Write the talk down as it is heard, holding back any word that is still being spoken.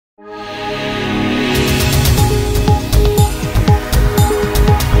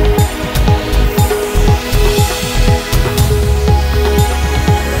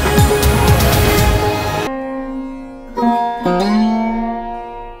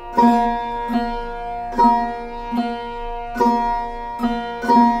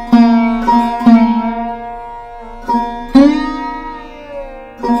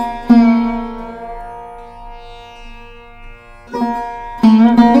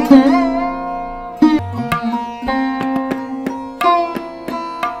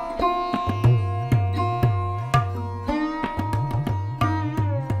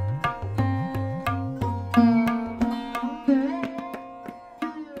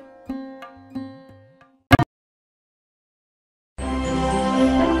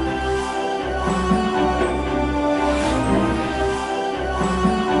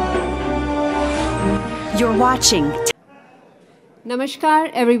watching. Namaskar,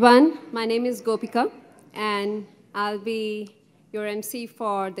 everyone. My name is Gopika, and I'll be your MC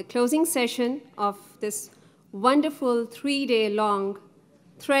for the closing session of this wonderful 3-day-long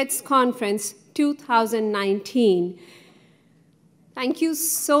Threads Conference 2019. Thank you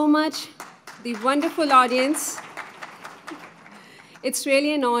so much, the wonderful audience. It's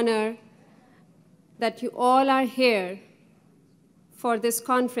really an honor that you all are here for this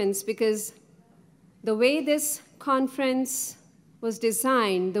conference, because the way this conference was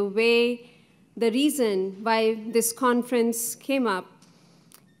designed, the reason why this conference came up,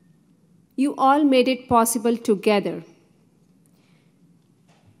 you all made it possible together.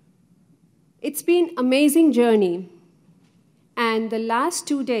 It's been an amazing journey, and the last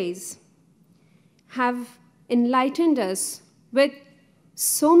 2 days have enlightened us with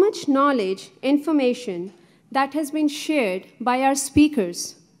so much knowledge, information that has been shared by our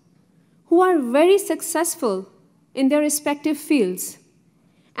speakers, who are very successful in their respective fields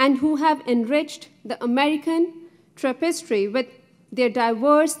and who have enriched the American tapestry with their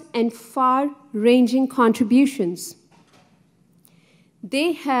diverse and far-ranging contributions.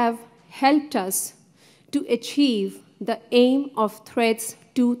 They have helped us to achieve the aim of Threads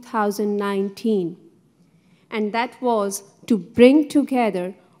 2019, and that was to bring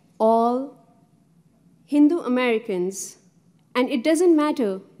together all Hindu Americans, and it doesn't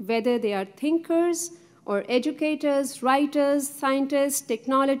matter whether they are thinkers or educators, writers, scientists,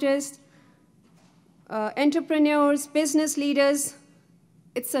 technologists, entrepreneurs, business leaders.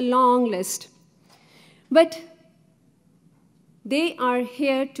 It's a long list. But they are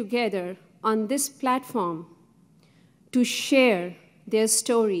here together on this platform to share their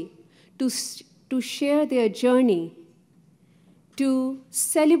story, to share their journey, to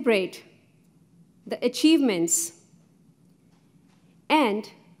celebrate the achievements, and,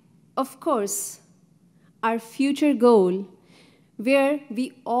 of course, our future goal, where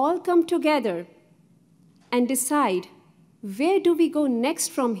we all come together and decide, where do we go next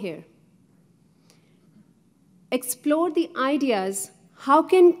from here? Explore the ideas, how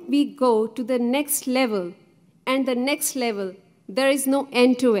can we go to the next level? And the next level, there is no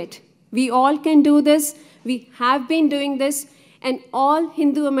end to it. We all can do this, we have been doing this, and all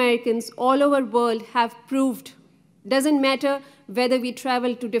Hindu Americans all over the world have proved. Doesn't matter whether we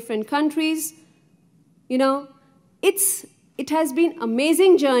travel to different countries, you know, it has been an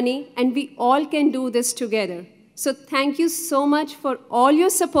amazing journey, and we all can do this together. So thank you so much for all your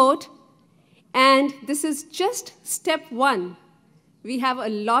support, and this is just step one. We have a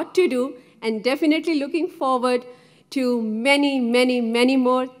lot to do, and definitely looking forward to many, many, many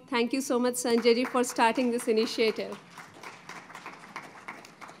more. Thank you so much, Sanjay ji, for starting this initiative.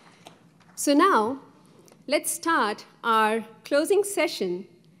 So now, let's start our closing session,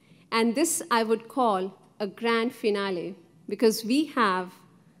 and this I would call a grand finale, because we have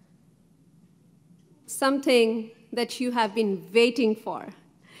something that you have been waiting for.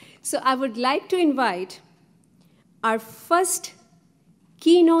 So I would like to invite our first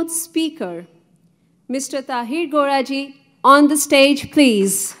keynote speaker, Mr. Tahir Goraji, on the stage,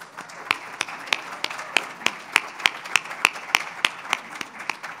 please.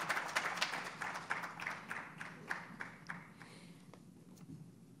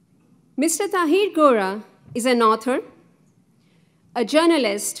 Mr. Tahir Gora is an author, a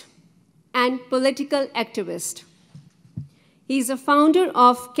journalist, and political activist. He is a founder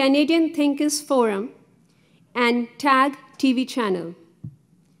of Canadian Thinkers Forum and TAG TV channel.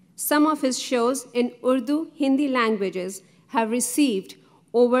 Some of his shows in Urdu, Hindi languages have received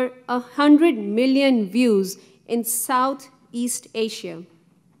over 100 million views in Southeast Asia.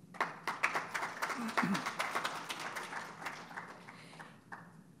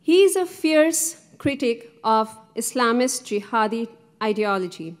 He is a fierce critic of Islamist jihadi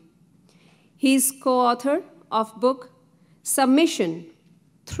ideology. He is co-author of book Submission: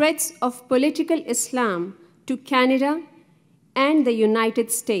 Threats of Political Islam to Canada and the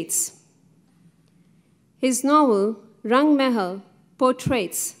United States. His novel, Rang Mahal,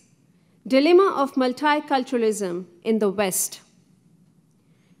 portrays dilemma of multiculturalism in the West.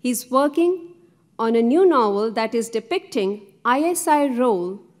 He's working on a new novel that is depicting ISI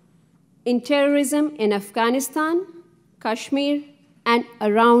role in terrorism in Afghanistan, Kashmir, and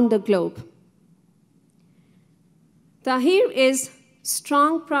around the globe. Tahir is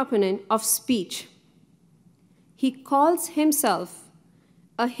strong proponent of speech. He calls himself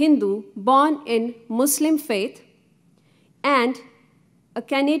a Hindu born in Muslim faith and a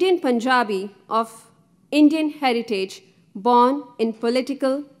Canadian Punjabi of Indian heritage born in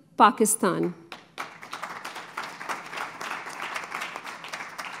political Pakistan.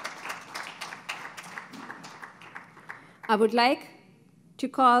 I would like to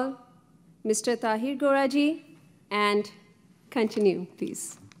call Mr. Tahir Goraji and continue,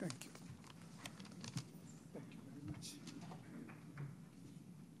 please. Thank you.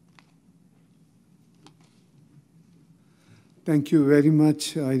 Thank you very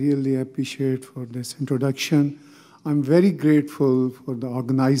much. I really appreciate for this introduction. I'm very grateful for the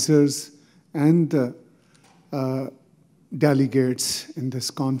organizers and the delegates in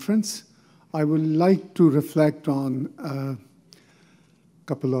this conference. I would like to reflect on a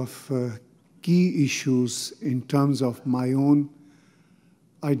couple of key issues in terms of my own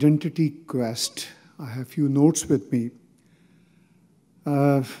identity quest. I have a few notes with me.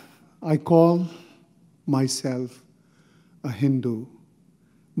 I call myself a Hindu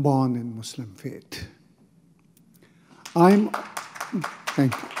born in Muslim faith.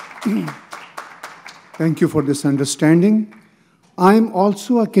 Thank you. Thank you for this understanding. I'm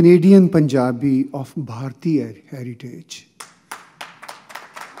also a Canadian Punjabi of Bharati heritage,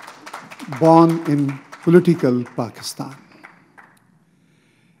 born in political Pakistan.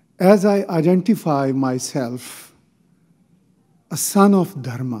 As I identify myself a son of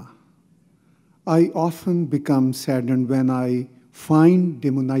Dharma, I often become saddened when I find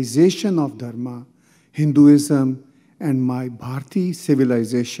demonization of Dharma, Hinduism, and my Bharati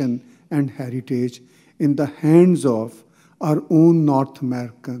civilization and heritage in the hands of our own North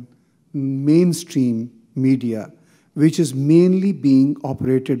American mainstream media, which is mainly being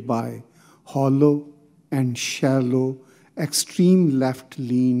operated by hollow and shallow, extreme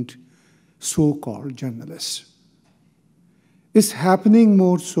left-leaned so-called journalists. It's happening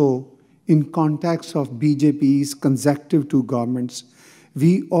more so in context of BJP's consecutive two governments.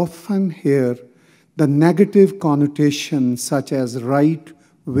 We often hear the negative connotations such as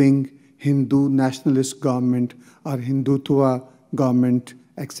right-wing Hindu nationalist government or Hindutva government,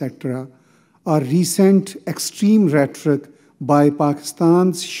 etc., or recent extreme rhetoric by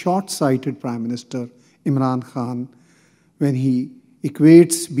Pakistan's short-sighted Prime Minister Imran Khan when he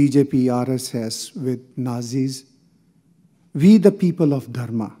equates BJP RSS with Nazis. We, the people of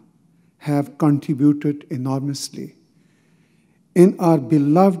Dharma, have contributed enormously in our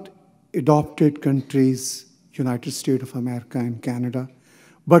beloved adopted countries, United States of America and Canada,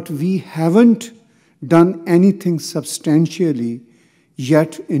 but we haven't done anything substantially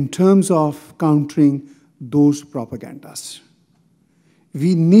yet in terms of countering those propagandas.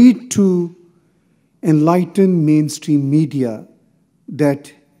 We need to enlighten mainstream media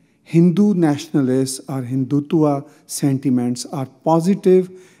that Hindu nationalists or Hindutva sentiments are positive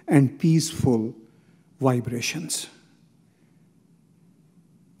and peaceful vibrations.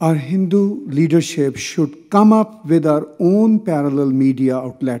 Our Hindu leadership should come up with our own parallel media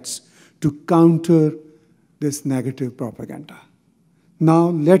outlets to counter this negative propaganda. Now,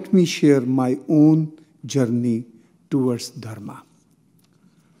 let me share my own journey towards Dharma.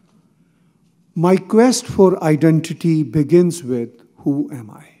 My quest for identity begins with, who am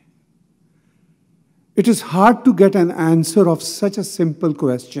I? It is hard to get an answer of such a simple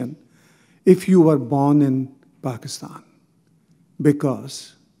question if you were born in Pakistan,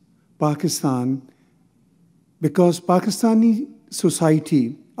 because Pakistani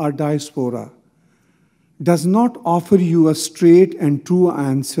society or diaspora does not offer you a straight and true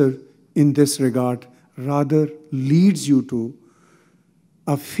answer in this regard, rather leads you to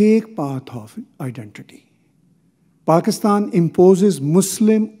a fake path of identity. Pakistan imposes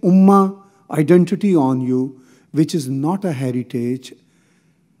Muslim Ummah identity on you, which is not a heritage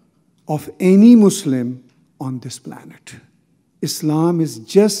of any Muslim on this planet. Islam is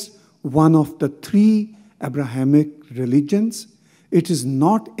just one of the three Abrahamic religions. It is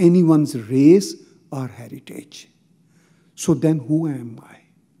not anyone's race or heritage. So then who am I?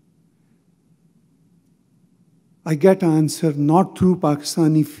 I get an answer not through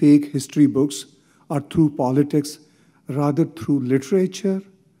Pakistani fake history books or through politics, rather through literature,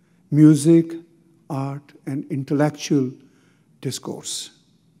 music, art, and intellectual discourse.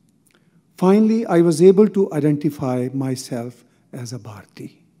 Finally, I was able to identify myself as a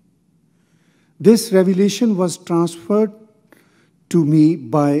Bharati. This revelation was transferred to me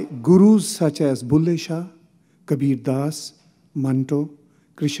by gurus such as Bulle Shah, Kabir Das, Manto,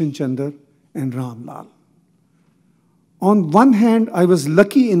 Krishan Chandra, and Ram Lal. On one hand, I was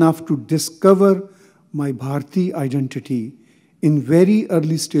lucky enough to discover my Bharati identity in very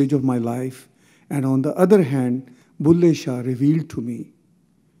early stage of my life, and on the other hand, Bulle Shah revealed to me,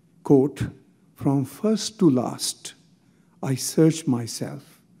 quote, "From first to last, I searched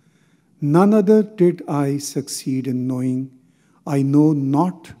myself. None other did I succeed in knowing. I know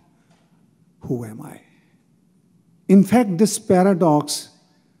not who am I." In fact, this paradox,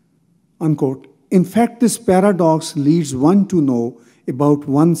 unquote, In fact, this paradox leads one to know about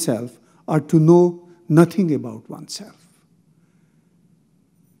oneself or to know nothing about oneself.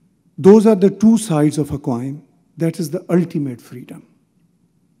 Those are the two sides of a coin. That is the ultimate freedom.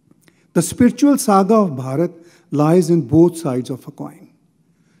 The spiritual saga of Bharat lies in both sides of a coin,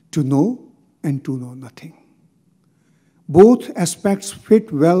 to know and to know nothing. Both aspects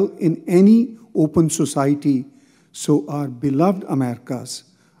fit well in any open society, so our beloved Americas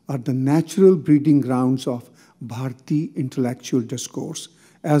are the natural breeding grounds of Bharati intellectual discourse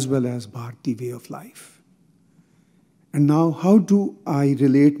as well as Bharati way of life. And now, how do I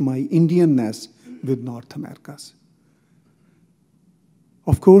relate my Indianness with North Americas?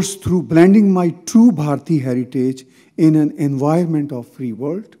 Of course, through blending my true Bharati heritage in an environment of free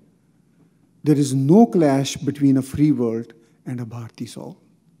world. There is no clash between a free world and a Bharati soul.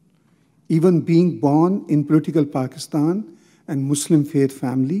 Even being born in political Pakistan and Muslim faith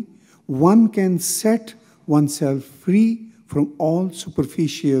family, one can set oneself free from all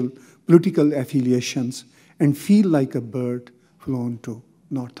superficial political affiliations and feel like a bird flown to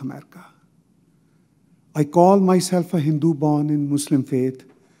North America. I call myself a Hindu born in Muslim faith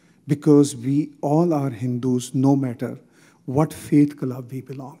because we all are Hindus no matter what faith club we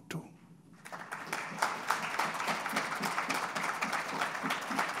belong to.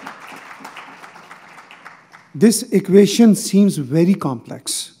 This equation seems very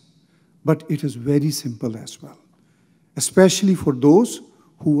complex, but it is very simple as well, especially for those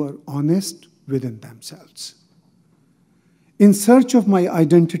who are honest within themselves. In search of my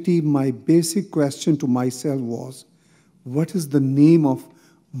identity, my basic question to myself was, what is the name of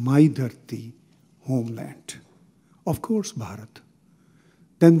my dharti, homeland? Of course, Bharat.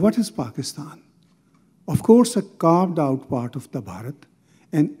 Then what is Pakistan? Of course, a carved out part of the Bharat,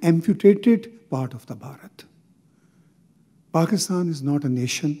 an amputated part of the Bharat. Pakistan is not a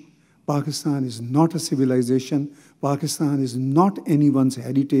nation. Pakistan is not a civilization. Pakistan is not anyone's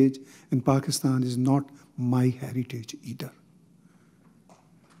heritage, and Pakistan is not my heritage either.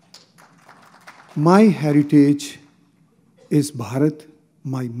 My heritage is Bharat.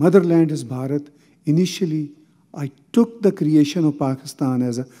 My motherland is Bharat. Initially, I took the creation of Pakistan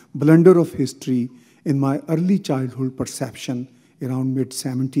as a blunder of history in my early childhood perception around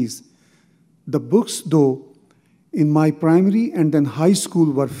mid-70s. The books, though, in my primary and then high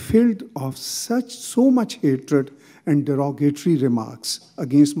school were filled of so much hatred and derogatory remarks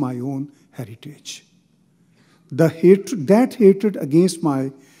against my own heritage. That hatred against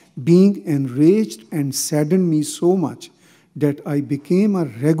my being enraged and saddened me so much that I became a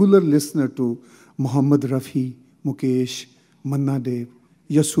regular listener to Muhammad Rafi, Mukesh, Manna Dev,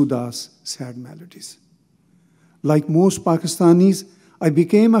 Yasudas' sad melodies. Like most Pakistanis, I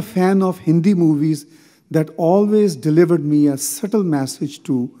became a fan of Hindi movies that always delivered me a subtle message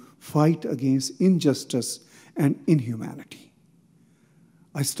to fight against injustice and inhumanity.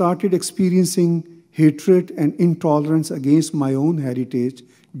 I started experiencing hatred and intolerance against my own heritage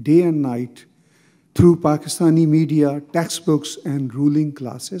day and night through Pakistani media, textbooks, and ruling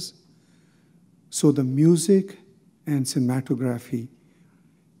classes. So the music and cinematography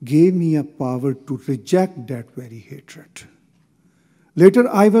gave me a power to reject that very hatred. Later,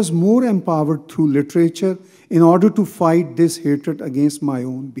 I was more empowered through literature in order to fight this hatred against my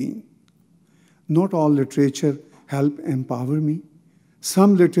own being. Not all literature helped empower me.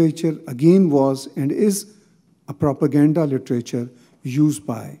 Some literature, again, was and is a propaganda literature used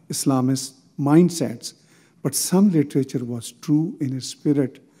by Islamist mindsets, but some literature was true in its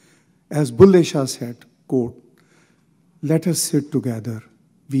spirit. As Bulleh Shah said, quote, "Let us sit together.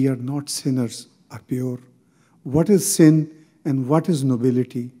 We are not sinners, are pure. What is sin and what is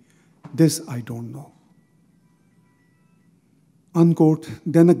nobility? This I don't know." Unquote.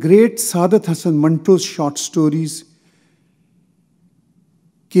 Then a great Saadat Hasan Manto's short stories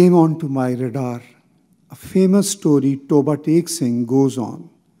came onto my radar. A famous story, Toba Tek Singh, goes on.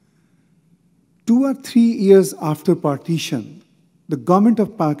 2 or 3 years after partition, the government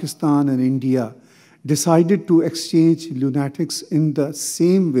of Pakistan and India decided to exchange lunatics in the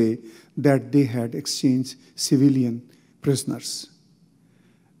same way that they had exchanged civilian prisoners.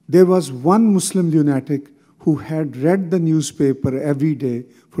 There was one Muslim lunatic who had read the newspaper every day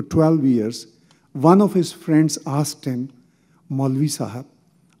for 12 years. One of his friends asked him, "Maulvi Sahab,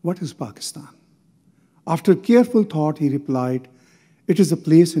 what is Pakistan?" After careful thought, he replied, "It is a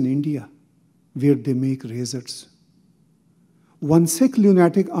place in India where they make razors." One Sikh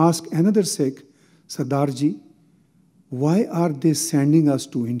lunatic asked another Sikh, "Sardarji, why are they sending us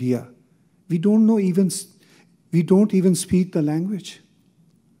to India? We don't even speak the language."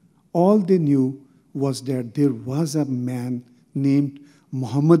 All they knew was that there was a man named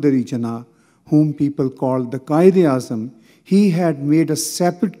Muhammad Ali Jinnah whom people called the Qaid-e-Azam, he had made a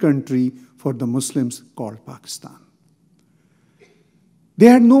separate country for the Muslims called Pakistan. They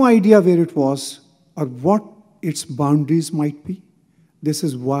had no idea where it was or what its boundaries might be. This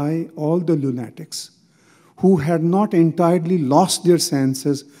is why all the lunatics who had not entirely lost their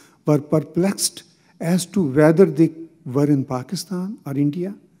senses were perplexed as to whether they were in Pakistan or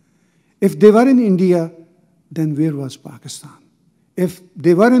India. If they were in India, then where was Pakistan? If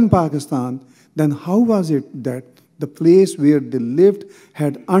they were in Pakistan, then how was it that the place where they lived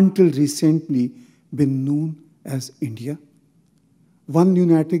had until recently been known as India? One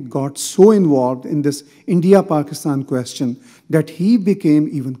lunatic got so involved in this India-Pakistan question that he became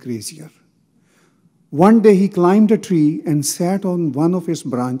even crazier. One day he climbed a tree and sat on one of its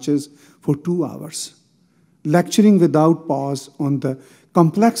branches for 2 hours, lecturing without pause on the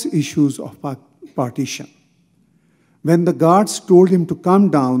complex issues of partition. When the guards told him to come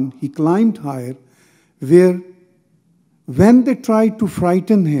down, he climbed higher, where when they tried to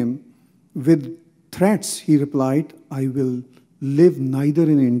frighten him with threats, he replied, "I will live neither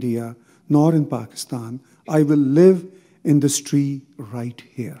in India nor in Pakistan. I will live in this tree right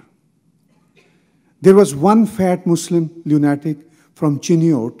here." There was one fat Muslim lunatic from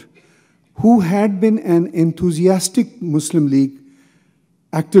Chiniot who had been an enthusiastic Muslim League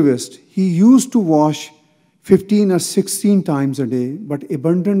activist. He used to wash 15 or 16 times a day, but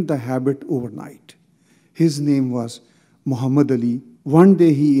abandoned the habit overnight. His name was Muhammad Ali. One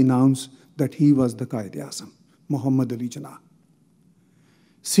day he announced that he was the Qaid-e-Azam, Muhammad Ali Jinnah.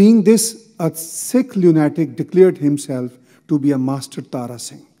 Seeing this, a Sikh lunatic declared himself to be a Master Tara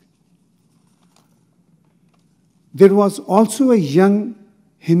Singh. There was also a young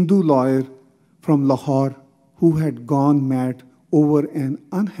Hindu lawyer from Lahore who had gone mad over an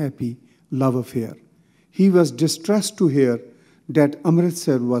unhappy love affair. He was distressed to hear that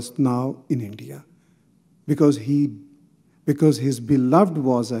Amritsar was now in India because his beloved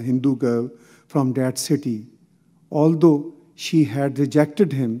was a Hindu girl from that city. Although she had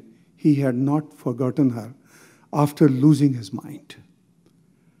rejected him, he had not forgotten her after losing his mind.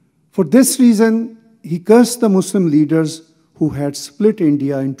 For this reason, he cursed the Muslim leaders who had split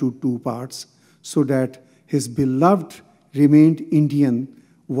India into 2 parts so that his beloved remained Indian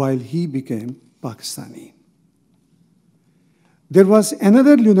while he became Pakistani. There was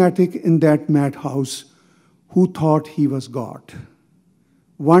another lunatic in that madhouse who thought he was God.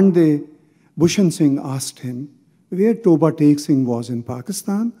 One day, Bhushan Singh asked him where Toba Tek Singh was, in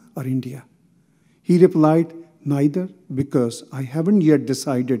Pakistan or India. He replied, "Neither, because I haven't yet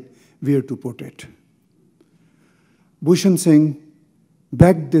decided where to put it." Bhushan Singh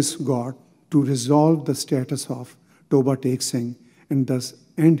begged this God to resolve the status of Toba Tek Singh and thus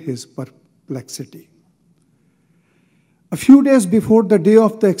end his perplexity. A few days before the day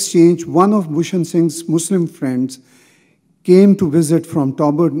of the exchange, one of Bhushan Singh's Muslim friends came to visit from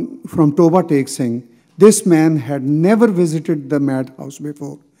Toba Tek Singh. This man had never visited the madhouse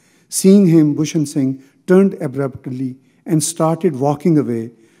before. Seeing him, Bhushan Singh turned abruptly and started walking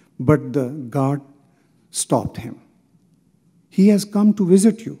away, but the guard stopped him. "He has come to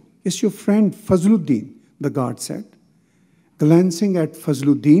visit you. It's your friend Fazluddin," the guard said. Glancing at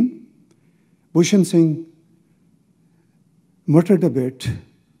Fazluddin, Bhushan Singh muttered a bit.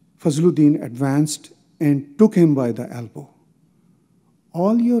 Fazluddin advanced and took him by the elbow.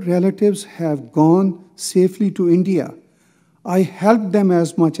 "All your relatives have gone safely to India. I helped them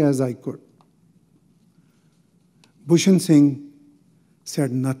as much as I could." Bhushan Singh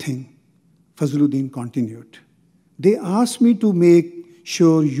said nothing. Fazluddin continued, "They asked me to make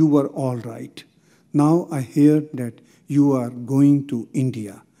sure you were all right. Now I hear that you are going to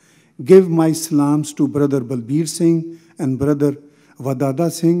India. Give my salams to Brother Balbir Singh and Brother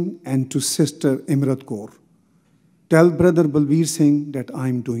Wadada Singh and to Sister Imrat Kaur. Tell Brother Balbir Singh that I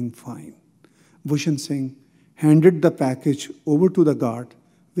am doing fine." Bhushan Singh handed the package over to the guard.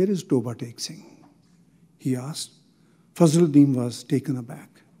 "Where is Toba Tek Singh?" he asked. Fazluddin was taken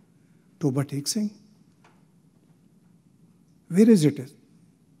aback. "Toba Tek Singh? Where is it?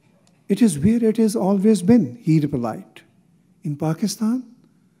 It is where it has always been," he replied. "In Pakistan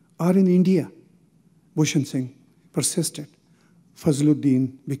or in India?" Bhushan Singh persisted.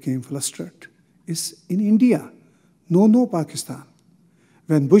 Fazluddin became flustered. "It's in India. No, Pakistan."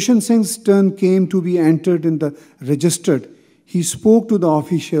 When Bhushan Singh's turn came to be entered in the registered, he spoke to the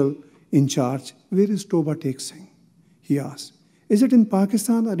official in charge. "Where is Toba Tek Singh?" he asked. "Is it in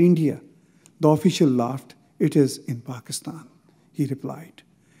Pakistan or India?" The official laughed. "It is in Pakistan," he replied.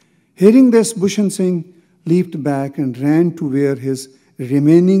 Hearing this, Bhushan Singh leaped back and ran to where his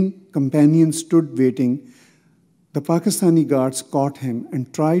remaining companions stood waiting. The Pakistani guards caught him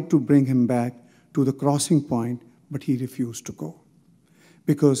and tried to bring him back to the crossing point, but he refused to go.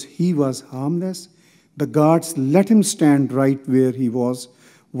 Because he was harmless, the guards let him stand right where he was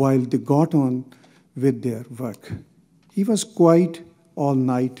while they got on with their work. He was quiet all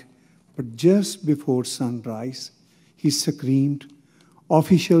night, but just before sunrise, he screamed.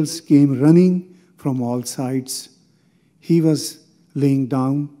 Officials came running from all sides. He was laying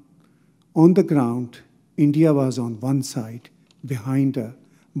down on the ground. India was on one side, behind a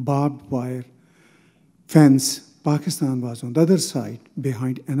barbed wire fence. Pakistan was on the other side,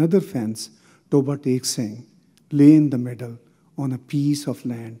 behind another fence. Toba Tek Singh lay in the middle on a piece of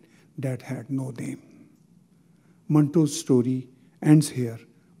land that had no name. Manto's story ends here,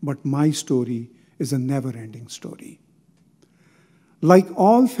 but my story is a never-ending story. Like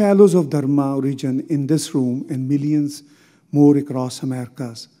all fellows of Dharma origin in this room and millions more across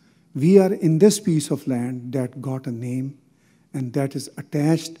Americas, we are in this piece of land that got a name and that is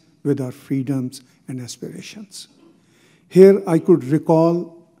attached with our freedoms and aspirations. Here I could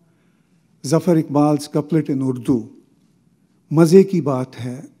recall Zafar Iqbal's couplet in Urdu, मज़े की बात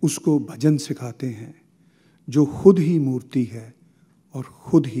है उसको भजन सिखाते हैं जो खुद ही मूर्ति है और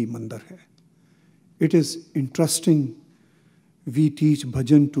खुद ही मंदिर है. It is interesting we teach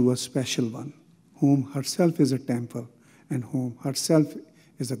bhajan to a special one, whom herself is a temple and whom herself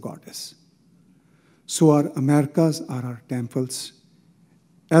is a goddess. So our Americas are our temples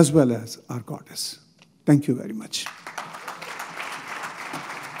as well as our goddess. Thank you very much.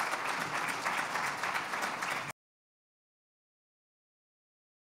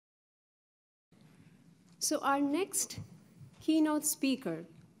 So our next keynote speaker,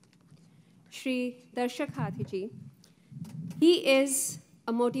 Shri Darshak Hathiji, he is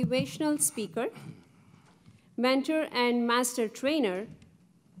a motivational speaker, mentor and master trainer,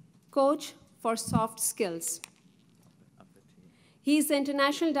 coach for soft skills. He is the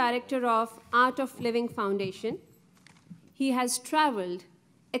International Director of Art of Living Foundation. He has traveled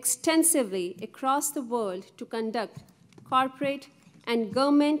extensively across the world to conduct corporate and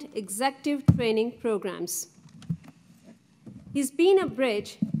government executive training programs. He's been a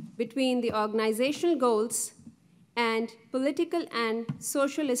bridge between the organizational goals and political and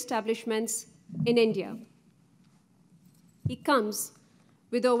social establishments in India. He comes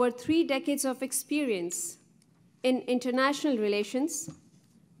with over 3 decades of experience in international relations,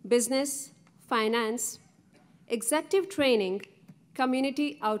 business, finance, executive training,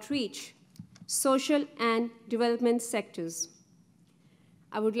 community outreach, social and development sectors.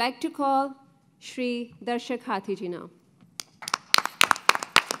 I would like to call Shri Darshak Hathiji now.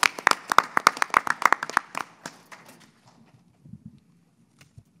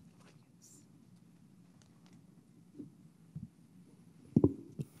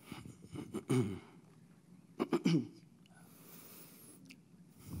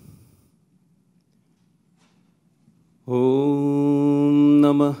 Om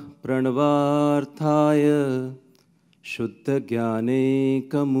Namah Pranavarthaya Shuddha Jnane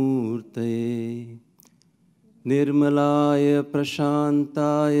Kamurtaye Nirmalaya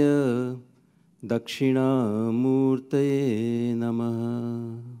Prashantaya Dakshina Murtaye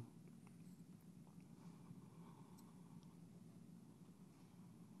Namaha.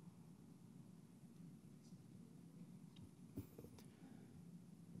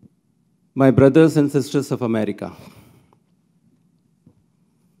 My brothers and sisters of America,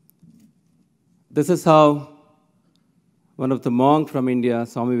 this is how one of the monks from India,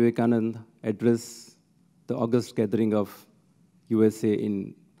 Swami Vivekananda, addressed the August gathering of USA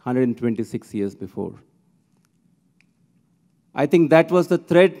in 126 years before. I think that was the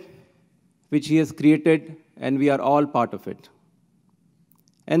thread which he has created, and we are all part of it.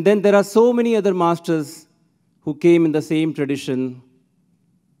 And then there are so many other masters who came in the same tradition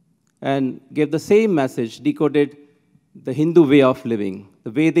and gave the same message, decoded the Hindu way of living,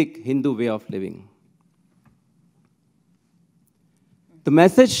 the Vedic Hindu way of living. The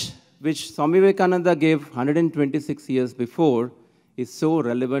message which Swami Vivekananda gave 126 years before is so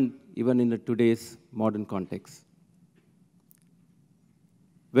relevant even in today's modern context.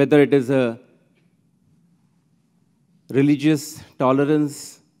 Whether it is a religious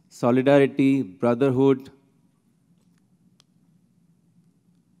tolerance, solidarity, brotherhood,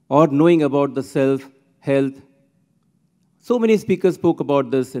 or knowing about the self, health. So many speakers spoke about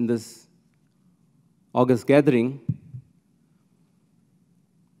this in this August gathering.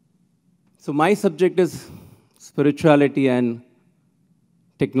 So my subject is spirituality and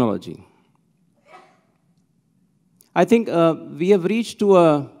technology. I think we have reached to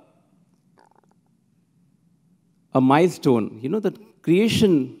a milestone. You know, that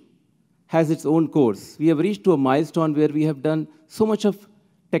creation has its own course. We have reached to a milestone where we have done so much of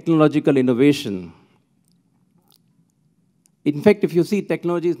technological innovation. In fact, if you see,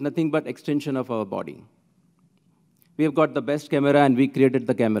 technology is nothing but extension of our body. We have got the best camera and we created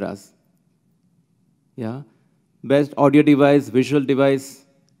the cameras. Yeah? Best audio device, visual device,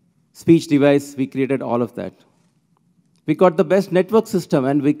 speech device, we created all of that. We got the best network system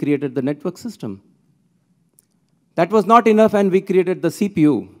and we created the network system. That was not enough and we created the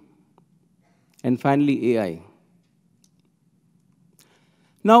CPU. And finally, AI.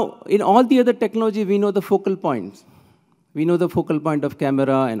 Now, in all the other technology, we know the focal points. We know the focal point of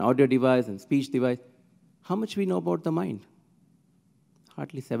camera and audio device and speech device. How much we know about the mind?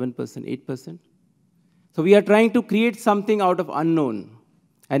 Hardly 7%, 8%. So we are trying to create something out of unknown,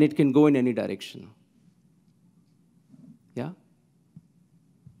 and it can go in any direction. Yeah?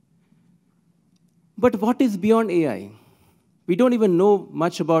 But what is beyond AI? We don't even know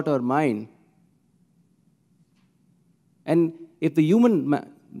much about our mind. And if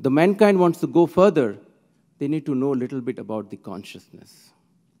the mankind wants to go further, they need to know a little bit about the consciousness.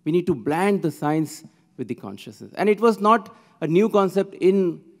 We need to blend the science with the consciousness. And it was not a new concept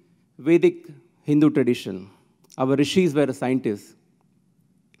in Vedic Hindu tradition. Our rishis were scientists.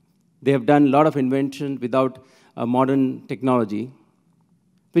 They have done a lot of invention without modern technology,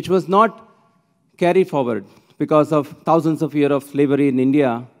 which was not carried forward because of thousands of years of slavery in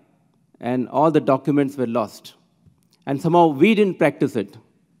India, and all the documents were lost. And somehow we didn't practice it.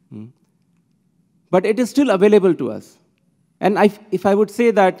 But it is still available to us. And if I would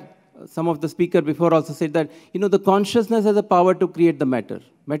say that, some of the speakers before also said that, the consciousness has a power to create the matter.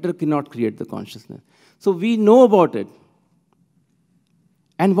 Matter cannot create the consciousness. So we know about it.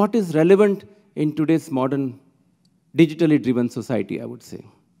 And what is relevant in today's modern, digitally driven society, I would say.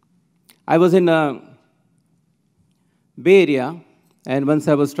 I was in a Bay Area, and once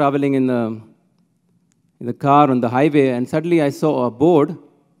I was traveling in the car on the highway, and suddenly I saw a board.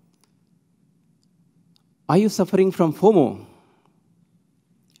 Are you suffering from FOMO?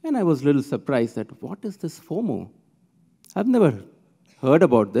 And I was a little surprised that, what is this FOMO? I've never heard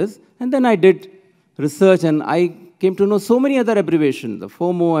about this. And then I did research, and I came to know so many other abbreviations, the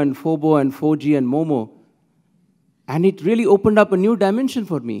FOMO and FOBO and 4G and MOMO. And it really opened up a new dimension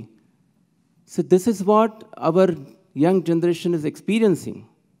for me. So this is what our young generation is experiencing.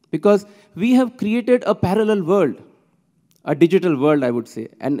 Because we have created a parallel world, a digital world, I would say,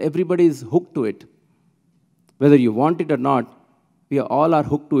 and everybody is hooked to it. Whether you want it or not, we all are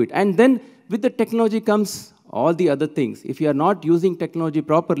hooked to it. And then with the technology comes all the other things. If you are not using technology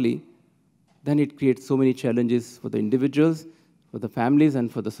properly, then it creates so many challenges for the individuals, for the families,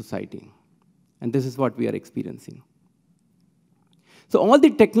 and for the society. And this is what we are experiencing. So all the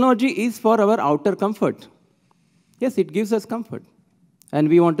technology is for our outer comfort. Yes, it gives us comfort. And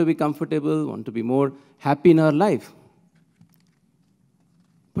we want to be comfortable, want to be more happy in our life.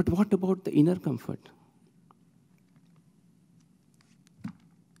 But what about the inner comfort?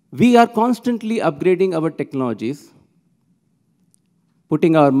 We are constantly upgrading our technologies,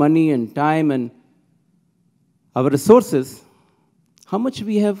 putting our money and time and our resources. How much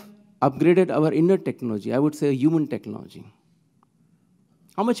we have upgraded our inner technology? I would say human technology.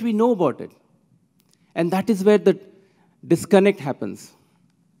 How much we know about it? And that is where the disconnect happens.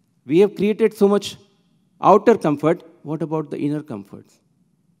 We have created so much outer comfort. What about the inner comforts?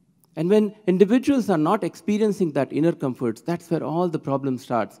 And when individuals are not experiencing that inner comforts, that's where all the problem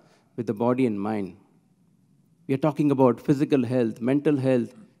starts with the body and mind. We are talking about physical health, mental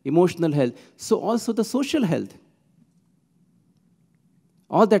health, emotional health, so also the social health.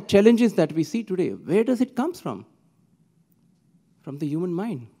 All the challenges that we see today, where does it come from? From the human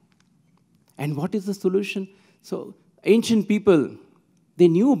mind. And what is the solution? So ancient people, they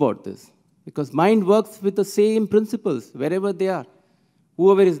knew about this because mind works with the same principles wherever they are.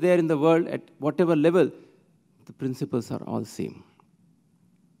 Whoever is there in the world at whatever level, the principles are all same.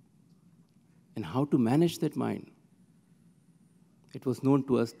 And how to manage that mind? It was known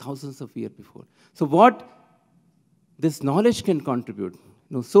to us thousands of years before. So what this knowledge can contribute?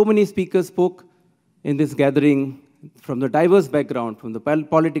 So many speakers spoke in this gathering from the diverse background, from the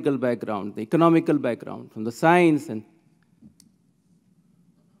political background, the economical background, from the science. And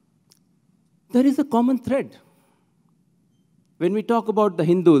there is a common thread. When we talk about the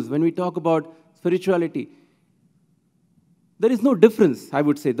Hindus, when we talk about spirituality, there is no difference, I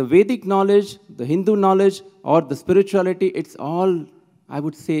would say. The Vedic knowledge, the Hindu knowledge, or the spirituality, it's all, I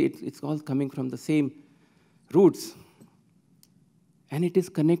would say, it's all coming from the same roots. And it is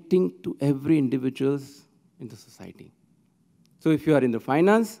connecting to every individual in the society. So if you are in the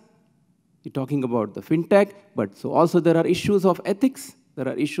finance, you're talking about the fintech, but so also there are issues of ethics, there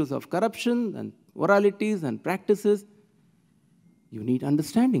are issues of corruption and moralities and practices. You need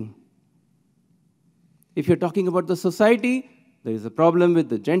understanding. If you're talking about the society, there is a problem with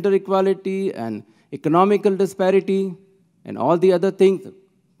the gender equality and economical disparity and all the other things,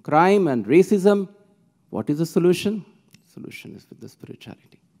 crime and racism. What is the solution? The solution is with the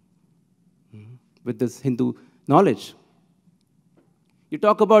spirituality, with this Hindu knowledge. You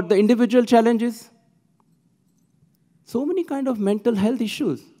talk about the individual challenges. So many kind of mental health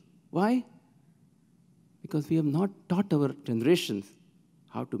issues. Why? Because we have not taught our generations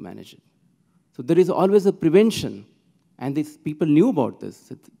how to manage it. So there is always a prevention. And these people knew about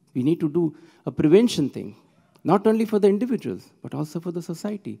this. We need to do a prevention thing, not only for the individuals, but also for the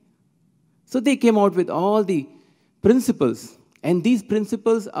society. So they came out with all the principles. And these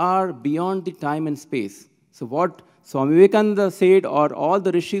principles are beyond the time and space. So what Swami Vivekananda said, or all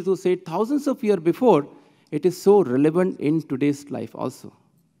the rishis who said thousands of years before, it is so relevant in today's life also.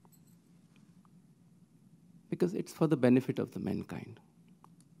 Because it's for the benefit of the mankind.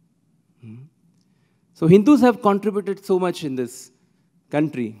 So Hindus have contributed so much in this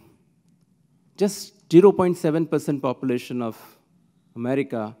country. Just 0.7% population of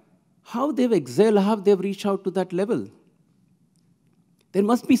America. How they've excelled, how they've reached out to that level. There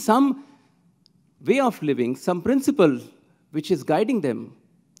must be some way of living, some principle which is guiding them.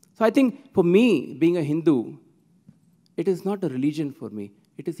 So I think for me, being a Hindu, it is not a religion for me.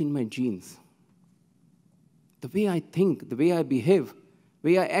 It is in my genes. The way I think, the way I behave,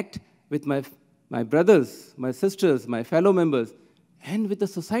 the way I act with my brothers, my sisters, my fellow members, and with the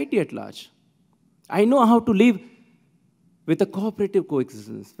society at large. I know how to live with a cooperative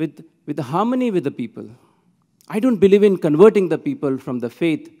coexistence, with the harmony with the people. I don't believe in converting the people from the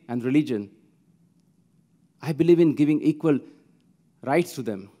faith and religion. I believe in giving equal rights to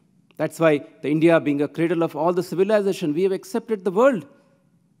them. That's why the India, being a cradle of all the civilization, we have accepted the world,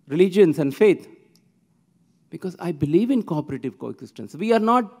 religions and faith. Because I believe in cooperative coexistence. We are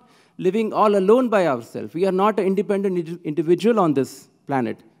not living all alone by ourselves. We are not an independent individual on this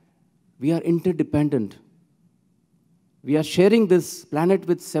planet. We are interdependent. We are sharing this planet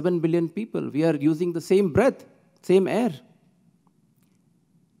with 7 billion people. We are using the same breath, same air.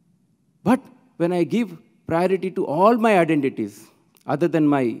 But when I give priority to all my identities, other than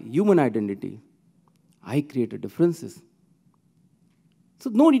my human identity, I create differences. So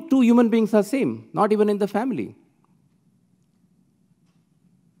no two human beings are same, not even in the family.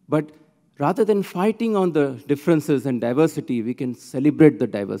 But rather than fighting on the differences and diversity, we can celebrate the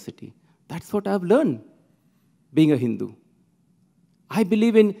diversity. That's what I've learned being a Hindu. I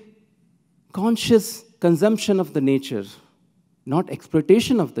believe in conscious consumption of the nature, not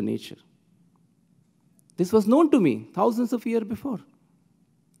exploitation of the nature. This was known to me thousands of years before.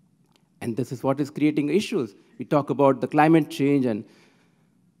 And this is what is creating issues. We talk about the climate change and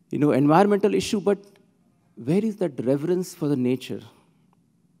environmental issue, but where is that reverence for the nature,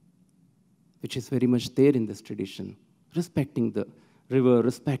 which is very much there in this tradition? Respecting the river,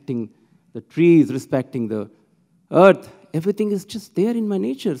 respecting the trees, respecting the earth, everything is just there in my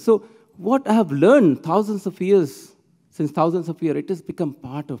nature. So what I have learned thousands of years, since thousands of years, it has become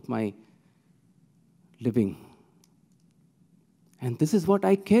part of my living. And this is what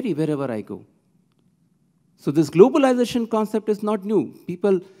I carry wherever I go. So this globalization concept is not new.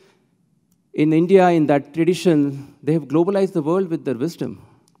 People in India, in that tradition, they have globalized the world with their wisdom.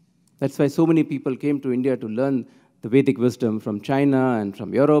 That's why so many people came to India to learn the Vedic wisdom from China and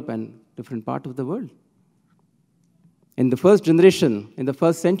from Europe and different parts of the world. In the first generation, in the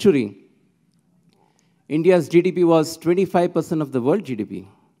first century, India's GDP was 25% of the world GDP,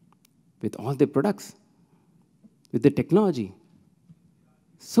 with all the products, with the technology.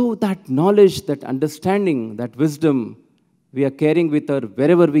 So that knowledge, that understanding, that wisdom, we are carrying with us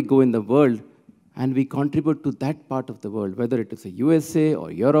wherever we go in the world, and we contribute to that part of the world, whether it is the USA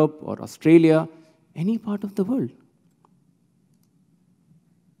or Europe or Australia, any part of the world.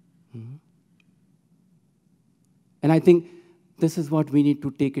 And I think this is what we need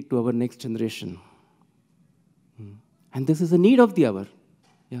to take it to our next generation. And this is a need of the hour.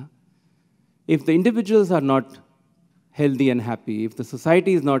 Yeah? If the individuals are not healthy and happy, if the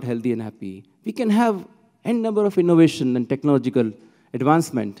society is not healthy and happy, we can have n number of innovation and technological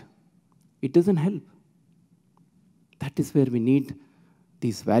advancement. It doesn't help. That is where we need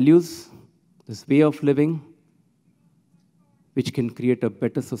these values, this way of living, which can create a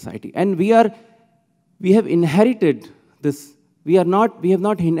better society. And we have inherited this. We have not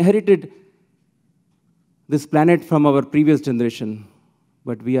inherited this planet from our previous generation,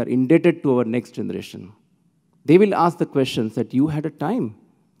 but we are indebted to our next generation. They will ask the questions that you had a time.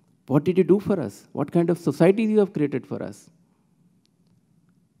 What did you do for us? What kind of society you have created for us?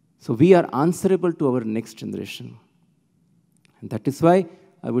 So we are answerable to our next generation. And that is why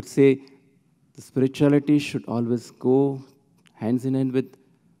I would say the spirituality should always go hands in hand with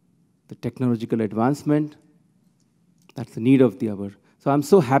the technological advancement. That's the need of the hour. So I'm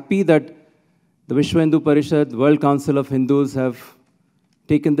so happy that the Vishwa Hindu Parishad, World Council of Hindus have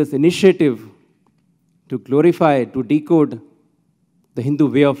taken this initiative to glorify, to decode the Hindu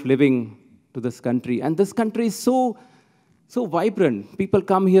way of living to this country. And this country is so vibrant. People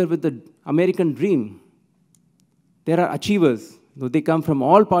come here with the American dream. There are achievers. They come from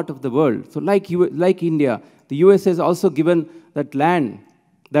all parts of the world. So like India, the US has also given that land,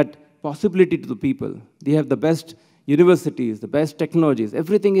 that possibility to the people. They have the best universities, the best technologies.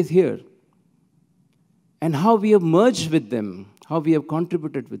 Everything is here. And how we have merged with them, how we have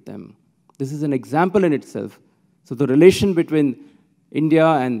contributed with them. This is an example in itself. So the relation between India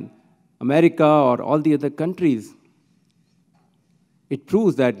and America or all the other countries, it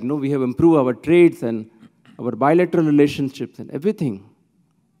proves that we have improved our trades and our bilateral relationships and everything.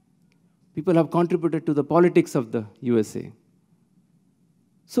 People have contributed to the politics of the USA.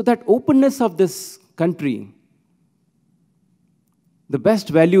 So that openness of this country, the best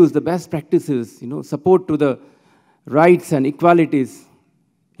values, the best practices, support to the rights and equalities,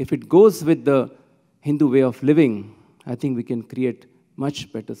 if it goes with the Hindu way of living, I think we can create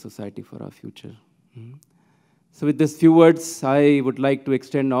much better society for our future. So with these few words, I would like to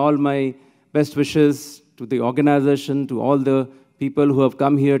extend all my best wishes to the organization, to all the people who have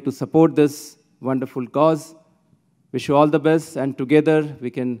come here to support this wonderful cause. Wish you all the best, and together we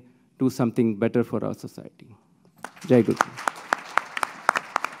can do something better for our society. Jai Guru.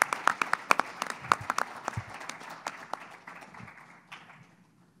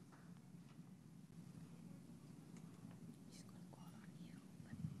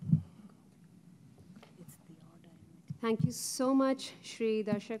 Thank you so much, Shri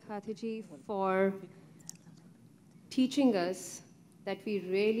Darshak Hathiji, for teaching us that we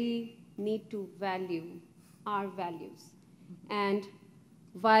really need to value our values and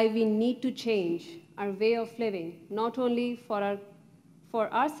why we need to change our way of living, not only for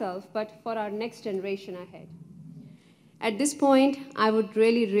ourselves, but for our next generation ahead. At this point, I would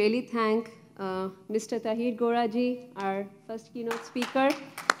really thank Mr. Tahir Goraji, our first keynote speaker,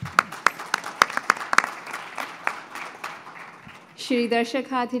 Shri Darshak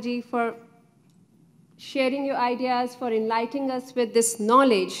Hathiji, for sharing your ideas, for enlightening us with this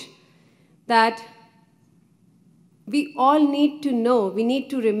knowledge that we all need to know. We need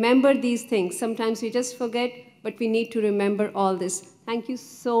to remember these things. Sometimes we just forget, but we need to remember all this. Thank you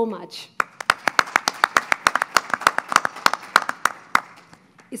so much.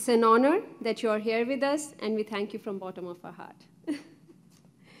 It's an honor that you are here with us, and we thank you from the bottom of our heart.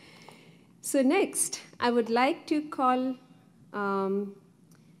 So next, I would like to call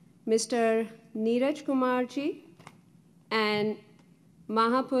Mr. Neeraj Kumar ji and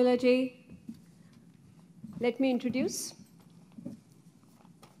Mahapula ji. Let me introduce.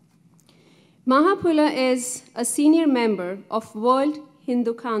 Mahapula is a senior member of World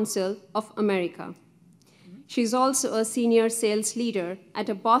Hindu Council of America. She's also a senior sales leader at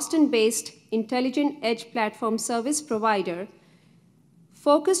a Boston-based intelligent edge platform service provider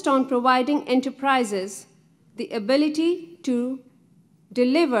focused on providing enterprises the ability to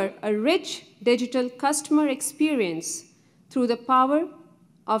deliver a rich digital customer experience through the power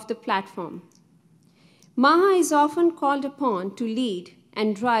of the platform. Maha is often called upon to lead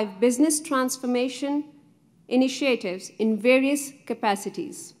and drive business transformation initiatives in various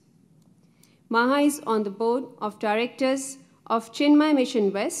capacities. Maha is on the board of directors of Chinmay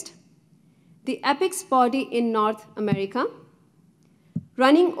Mission West, the apex body in North America,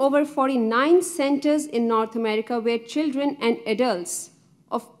 running over 49 centers in North America where children and adults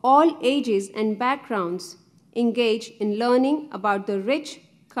of all ages and backgrounds engage in learning about the rich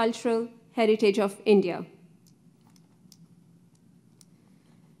cultural heritage of India.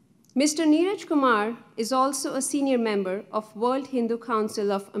 Mr. Neeraj Kumar is also a senior member of World Hindu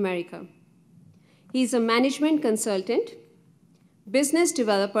Council of America. He is a management consultant, business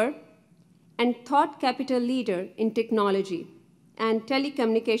developer, and thought capital leader in technology and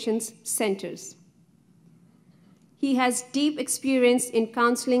telecommunications centers. He has deep experience in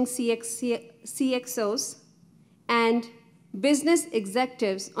counseling CXOs and business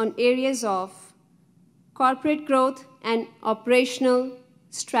executives on areas of corporate growth and operational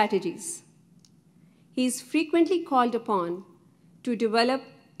strategies. He is frequently called upon to develop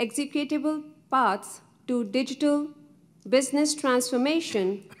executable paths to digital business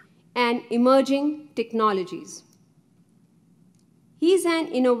transformation and emerging technologies. He is an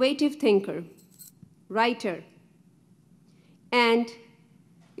innovative thinker, writer, and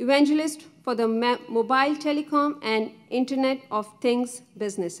evangelist for the mobile telecom and Internet of Things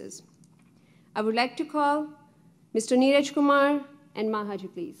businesses. I would like to call Mr. Neeraj Kumar and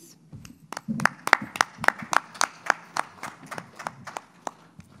Mahaji, please.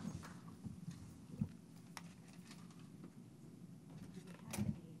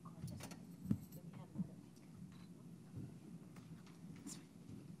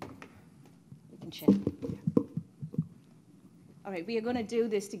 All right, we are going to do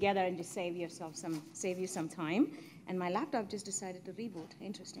this together and just save you some time. And my laptop just decided to reboot.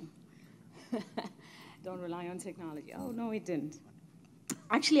 Interesting. Don't rely on technology. Oh, no, it didn't.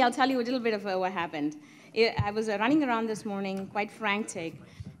 Actually, I'll tell you a little bit of what happened. I was running around this morning quite frantic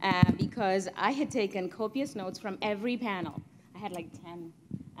because I had taken copious notes from every panel. I had like 10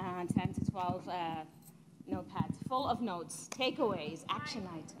 to 12 notepads full of notes, takeaways,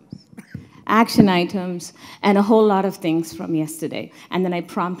 action items, and a whole lot of things from yesterday. And then I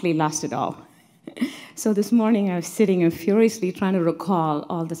promptly lost it all. So this morning I was sitting and furiously trying to recall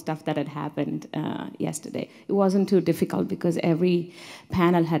all the stuff that had happened yesterday. It wasn't too difficult because every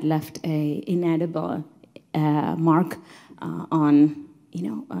panel had left an inedible mark on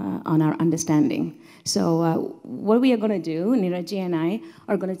our understanding. So what we are going to do, Neeraj and I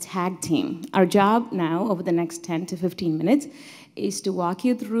are going to tag team. Our job now over the next 10 to 15 minutes is to walk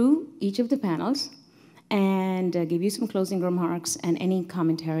you through each of the panels and give you some closing remarks and any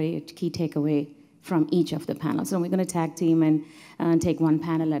commentary, key takeaway from each of the panels. So we're going to tag team and take one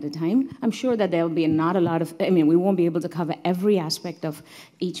panel at a time. I'm sure that there will be not a lot of, we won't be able to cover every aspect of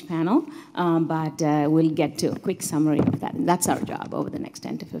each panel, but we'll get to a quick summary of that. And that's our job over the next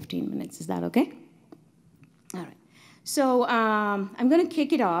 10 to 15 minutes. Is that okay? All right. So I'm going to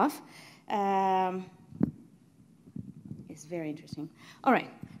kick it off. It's very interesting. All right.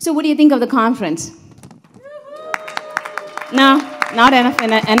 So what do you think of the conference? No, not enough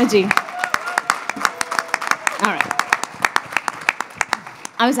energy. All right.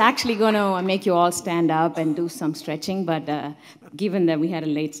 I was actually going to make you all stand up and do some stretching, but given that we had a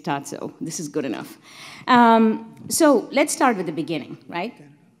late start, so this is good enough. So let's start with the beginning, right?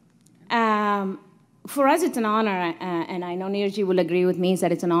 For us, it's an honor, and I know Neeraj will agree with me, is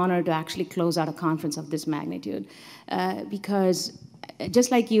that it's an honor to actually close out a conference of this magnitude. Because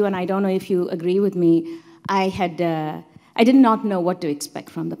just like you, and I don't know if you agree with me, I did not know what to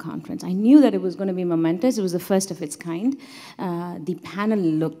expect from the conference. I knew that it was going to be momentous. It was the first of its kind. The panel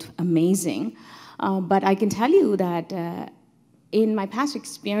looked amazing. But I can tell you that in my past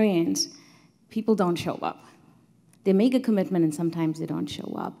experience, people don't show up. They make a commitment and sometimes they don't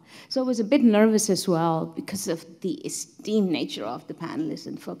show up. So I was a bit nervous as well because of the esteemed nature of the panelists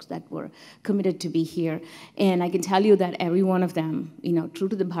and folks that were committed to be here. And I can tell you that every one of them, true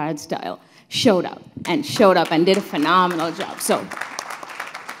to the Bharat style, showed up and did a phenomenal job. So,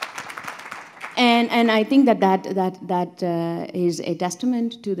 and I think that is a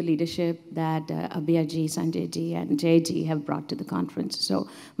testament to the leadership that Abhya-ji, Sanjay-ji, and Jay-ji have brought to the conference. So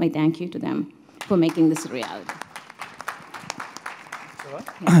my thank you to them for making this a reality.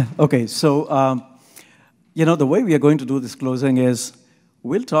 Okay, so, the way we are going to do this closing is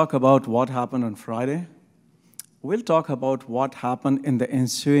we'll talk about what happened on Friday. We'll talk about what happened in the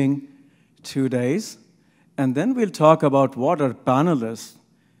ensuing 2 days. And then we'll talk about what our panelists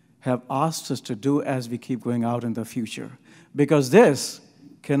have asked us to do as we keep going out in the future. Because this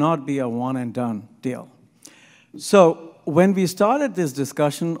cannot be a one-and-done deal. So when we started this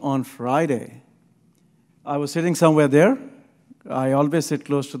discussion on Friday, I was sitting somewhere there. I always sit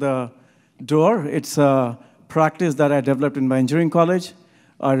close to the door. It's a practice that I developed in my engineering college.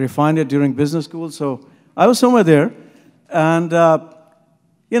 I refined it during business school. So I was somewhere there. And,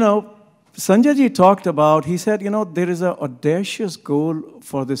 Sanjay-ji talked about, he said, there is an audacious goal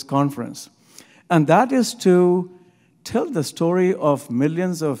for this conference. And that is to tell the story of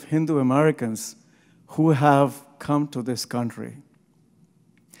millions of Hindu Americans who have come to this country.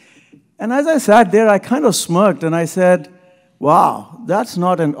 And as I sat there, I kind of smirked and I said, wow, that's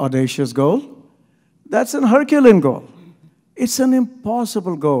not an audacious goal. That's an Herculean goal. It's an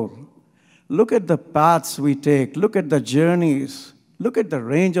impossible goal. Look at the paths we take. Look at the journeys. Look at the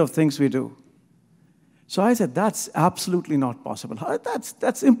range of things we do. So I said, that's absolutely not possible.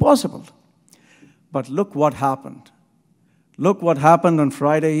 That's impossible. But look what happened. Look what happened on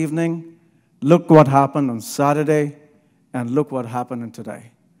Friday evening. Look what happened on Saturday. And look what happened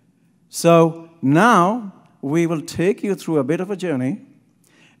today. So now, we will take you through a bit of a journey,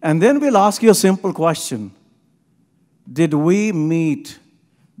 and then we'll ask you a simple question. Did we meet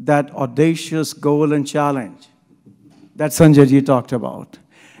that audacious goal and challenge that Sanjay-ji talked about?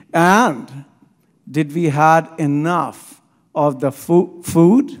 And did we had enough of the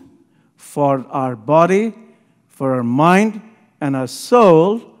food for our body, for our mind, and our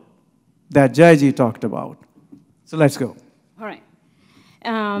soul that Jayji talked about. So let's go. All right.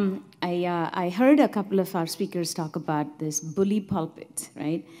 I heard a couple of our speakers talk about this bully pulpit,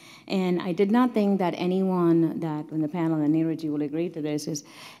 right? And I did not think that anyone that, in the panel, and Neeraj will agree to this, is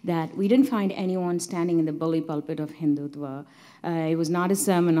that we didn't find anyone standing in the bully pulpit of Hindutva. It was not a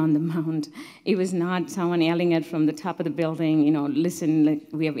sermon on the mount. It was not someone yelling it from the top of the building, you know, listen, like,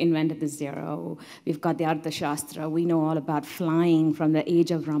 we have invented the zero. We've got the Arthashastra. We know all about flying from the age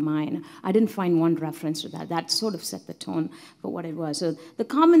of Ramayana. I didn't find one reference to that. That sort of set the tone for what it was. So the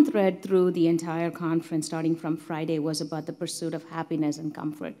common thread through the entire conference, starting from Friday, was about the pursuit of happiness and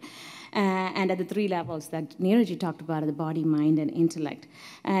comfort. And at the three levels that Neeraj talked about, the body, mind, and intellect.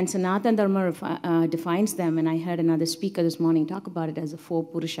 And Sanatana Dharma defines them, and I heard another speaker this morning talk about it as the four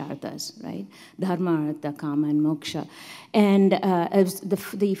Purusharthas, right? Dharma, Artha, Kama, and Moksha. And as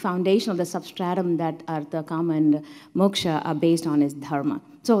the foundation of the substratum that Artha, Kama, and Moksha are based on is Dharma.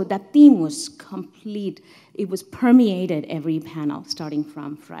 So that theme was complete. It was permeated every panel starting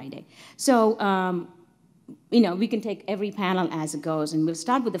from Friday. So, you know, we can take every panel as it goes, and we'll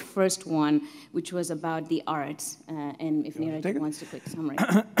start with the first one, which was about the arts, and if Neeraj wants to quick summary.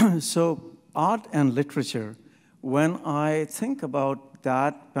 So art and literature, when I think about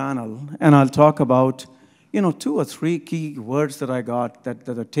that panel, and I'll talk about, you know, 2 or 3 key words that I got, that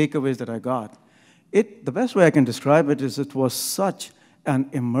the takeaways that I got, the best way I can describe it is it was such an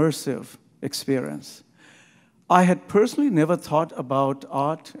immersive experience. I had personally never thought about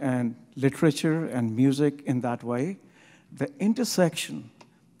art and literature and music in that way. The intersection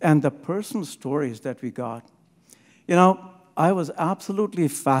and the personal stories that we got. You know, I was absolutely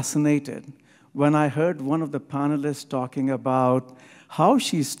fascinated when I heard one of the panelists talking about how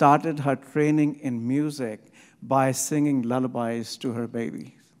she started her training in music by singing lullabies to her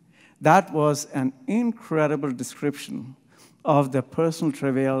babies. That was an incredible description of the personal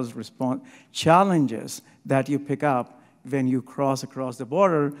travails, challenges that you pick up when you cross across the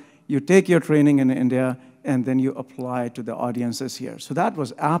border. You take your training in India, and then you apply it to the audiences here. So that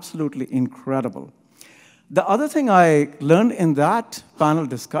was absolutely incredible. The other thing I learned in that panel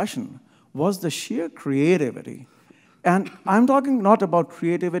discussion was the sheer creativity. And I'm talking not about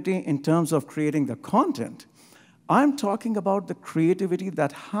creativity in terms of creating the content. I'm talking about the creativity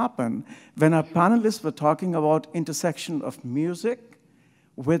that happened when our panelists were talking about intersection of music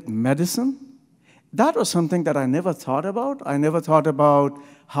with medicine. That was something that I never thought about. I never thought about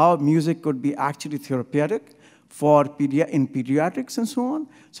how music could be actually therapeutic in pediatrics and so on.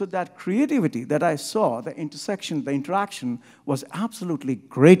 So that creativity that I saw, the intersection, the interaction, was absolutely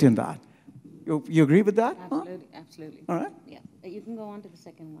great in that. You agree with that? Absolutely, huh? Absolutely. All right. Yeah, you can go on to the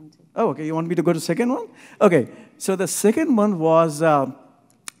second one too. Oh, okay. You want me to go to the second one? Okay. So the second one was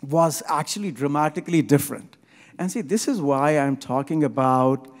actually dramatically different. And see, this is why I'm talking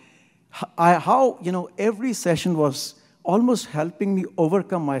about how, you know, every session was almost helping me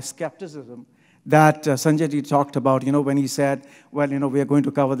overcome my skepticism that Sanjay ji talked about, you know, when he said, well, you know, we are going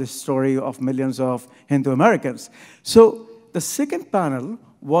to cover this story of millions of Hindu Americans. So the second panel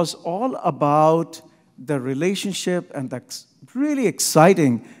was all about the relationship and the really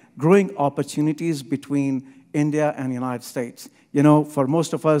exciting growing opportunities between India and the United States. You know, for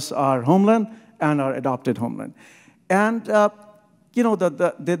most of us, our homeland and our adopted homeland. And you know,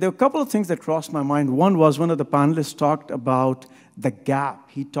 there were a couple of things that crossed my mind. One was one of the panelists talked about the gap.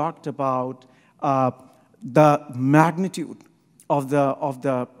 He talked about the magnitude of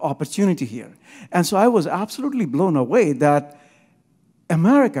the opportunity here. And so I was absolutely blown away that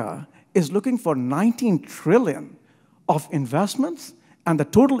America is looking for 19 trillion of investments, and the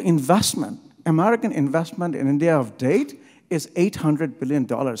total investment, American investment in India of date, is $800 billion.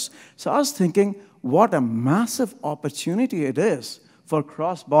 So I was thinking, what a massive opportunity it is for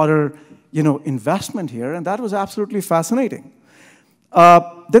cross-border, you know, investment here, and that was absolutely fascinating.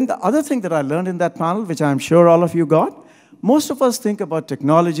 Then the other thing that I learned in that panel, which I'm sure all of you got, most of us think about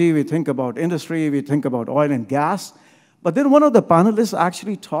technology, we think about industry, we think about oil and gas, but then one of the panelists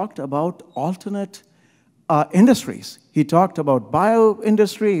actually talked about alternate industries. He talked about bio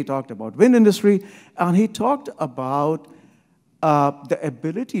industry, he talked about wind industry, and he talked about the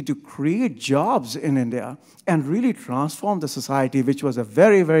ability to create jobs in India and really transform the society, which was a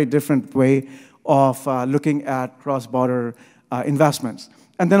very, very different way of looking at cross-border investments.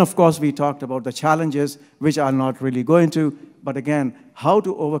 And then, of course, we talked about the challenges, which I'll not really go into, but again, how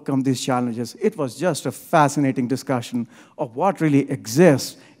to overcome these challenges. It was just a fascinating discussion of what really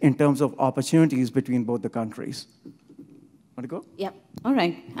exists in terms of opportunities between both the countries. Want to go? Yep. All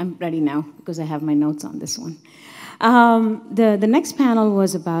right. I'm ready now because I have my notes on this one. The next panel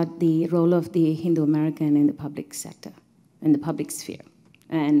was about the role of the Hindu American in the public sector, in the public sphere,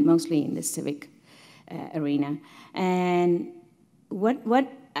 and mostly in the civic arena. And what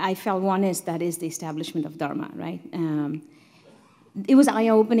I felt, one is that is the establishment of Dharma, right? It was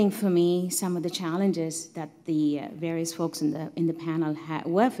eye-opening for me, some of the challenges that the various folks in the panel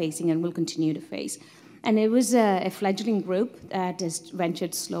were facing and will continue to face. And it was a fledgling group that has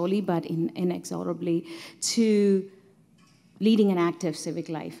ventured slowly but inexorably to leading an active civic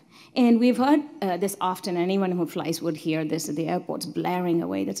life. And we've heard this often. Anyone who flies would hear this at the airports blaring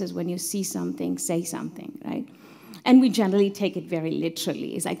away that says, when you see something, say something, right? And we generally take it very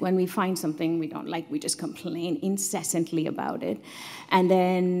literally. It's like when we find something we don't like, we just complain incessantly about it, and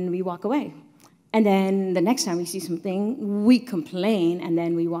then we walk away. And then the next time we see something, we complain, and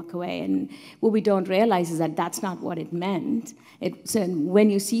then we walk away. And what we don't realize is that that's not what it meant. It said, when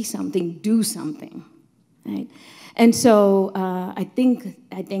you see something, do something, right? And so I think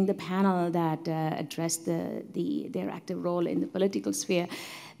the panel that addressed their active role in the political sphere,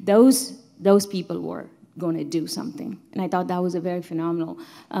 those people were going to do something. And I thought that was a very phenomenal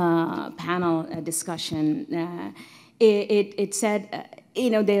panel discussion. It said,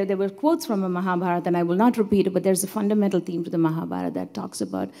 there were quotes from a Mahabharata, and I will not repeat it, but there's a fundamental theme to the Mahabharata that talks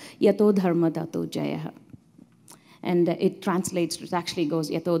about yato dharma tato jayah. And it translates, it actually goes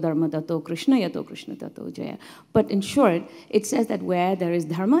yato dharma tato Krishna tato jaya. But in short, it says that where there is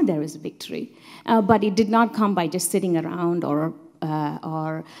dharma, there is victory. But it did not come by just sitting around or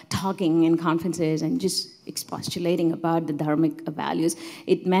talking in conferences and just expostulating about the dharmic values.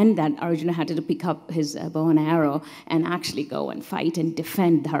 It meant that Arjuna had to pick up his bow and arrow and actually go and fight and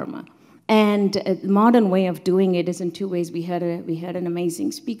defend dharma. And the modern way of doing it is in two ways. We heard an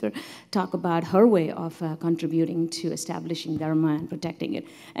amazing speaker talk about her way of contributing to establishing dharma and protecting it.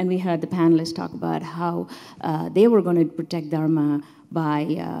 And we heard the panelists talk about how they were going to protect dharma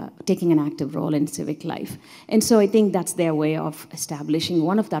by taking an active role in civic life. And so I think that's their way of establishing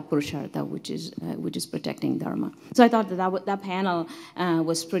one of that purushartha, which is protecting dharma. So I thought that panel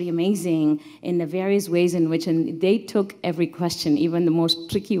was pretty amazing in the various ways in which, and they took every question, even the most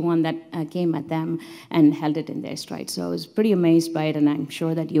tricky one that came at them, and held it in their stride. So I was pretty amazed by it, and I'm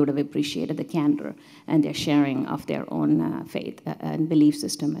sure that you would have appreciated the candor and their sharing of their own faith and belief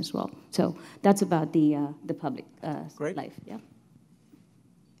system as well. So that's about the public life. Yeah.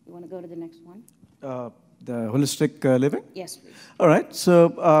 You want to go to the next one? The holistic living? Yes, please. All right. So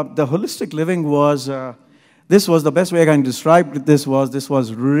the holistic living was, this was the best way I can describe this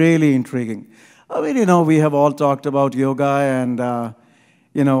was really intriguing. I mean, we have all talked about yoga, and,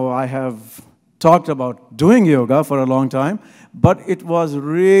 I have talked about doing yoga for a long time, but it was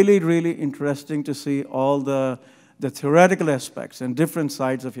really, really interesting to see all the theoretical aspects and different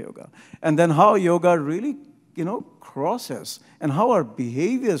sides of yoga. And then how yoga really, crosses, and how our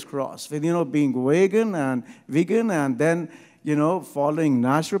behaviors cross with, being vegan and then, following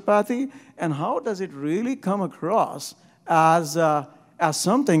naturopathy, and how does it really come across as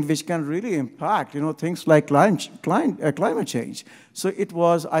something which can really impact, things like climate change. So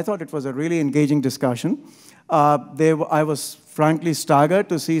I thought it was a really engaging discussion. I was frankly staggered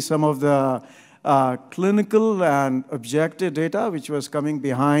to see some of the clinical and objective data which was coming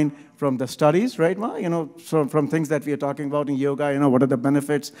behind from the studies, right, Ma? From things that we are talking about in yoga, what are the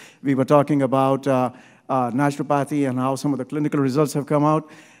benefits? We were talking about naturopathy and how some of the clinical results have come out.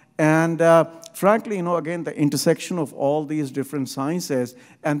 And frankly, again, the intersection of all these different sciences,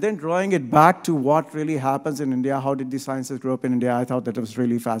 and then drawing it back to what really happens in India, how did these sciences grow up in India, I thought that was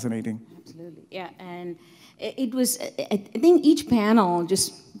really fascinating. Absolutely, yeah, and it was, I think each panel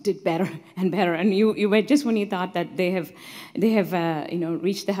just did better and better, and you were just when you thought that they have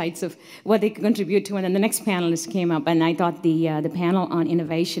reached the heights of what they could contribute to, and then the next panelist came up, and I thought the panel on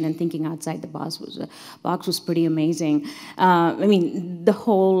innovation and thinking outside the box was pretty amazing. The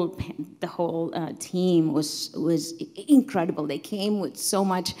whole team was incredible. They came with so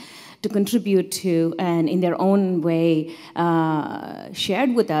much to contribute to, and in their own way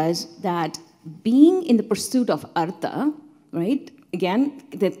shared with us that being in the pursuit of artha, right? Again,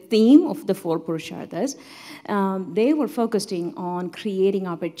 the theme of the 4 Purusharthas, they were focusing on creating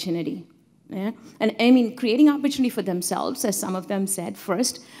opportunity. Yeah? And creating opportunity for themselves, as some of them said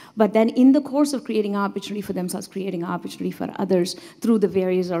first, but then in the course of creating opportunity for themselves, creating opportunity for others through the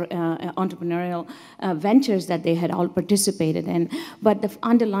various entrepreneurial ventures that they had all participated in. But the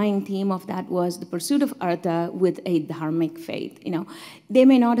underlying theme of that was the pursuit of artha with a dharmic faith. They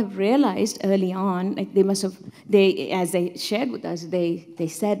may not have realized early on, they must have, as they shared with us, they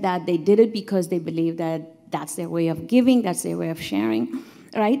said that they did it because they believed that that's their way of giving, that's their way of sharing,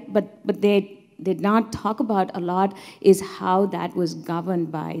 right? But they did not talk about a lot is how that was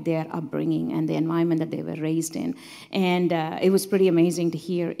governed by their upbringing and the environment that they were raised in. And it was pretty amazing to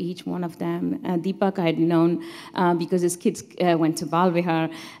hear each one of them. Deepak I had known because his kids went to Bal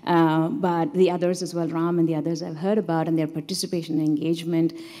Vihar, but the others as well, Ram and the others I've heard about, and their participation and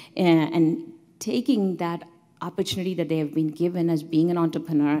engagement, and taking that opportunity that they have been given as being an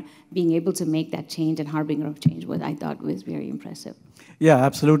entrepreneur, being able to make that change and harbinger of change, what I thought was very impressive. Yeah,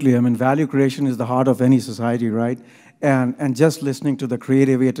 absolutely. I mean, value creation is the heart of any society, right? And just listening to the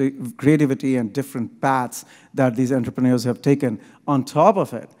creativity and different paths that these entrepreneurs have taken, on top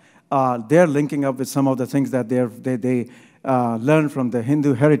of it, they're linking up with some of the things that they learned from the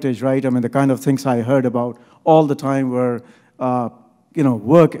Hindu heritage, right? I mean, the kind of things I heard about all the time were,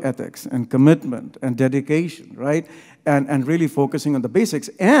 work ethics and commitment and dedication, right? And really focusing on the basics.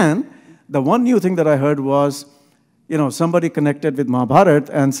 And the one new thing that I heard was, somebody connected with Mahabharat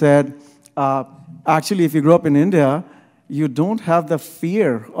and said, actually, if you grew up in India, you don't have the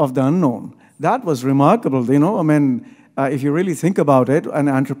fear of the unknown. That was remarkable, I mean, if you really think about it, an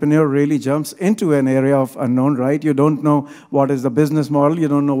entrepreneur really jumps into an area of unknown, right? You don't know what is the business model, you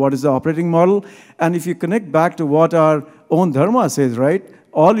don't know what is the operating model. And if you connect back to what our own dharma says, right?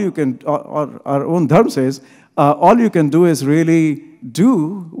 All you can, or our own dharma says, all you can do is really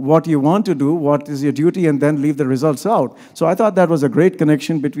do what you want to do, what is your duty, and then leave the results out. So I thought that was a great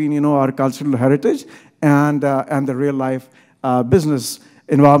connection between, our cultural heritage and the real life business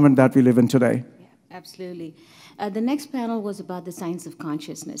environment that we live in today. Yeah, absolutely. The next panel was about the science of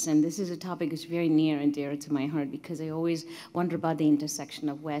consciousness, and this is a topic that's very near and dear to my heart because I always wonder about the intersection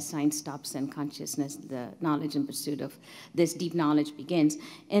of where science stops and consciousness, the knowledge and pursuit of this deep knowledge begins.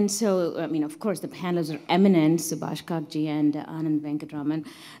 And so, I mean, of course, the panelists are eminent, Subhash Kakji and Anand Venkatraman.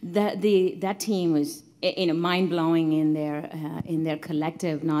 That team was mind-blowing in their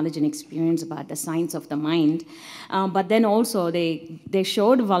collective knowledge and experience about the science of the mind. But then also they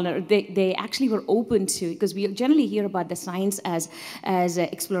showed they actually were open to, because we generally hear about the science as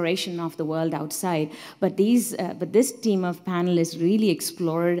exploration of the world outside, but this team of panelists really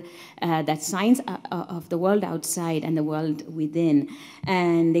explored that science of the world outside and the world within,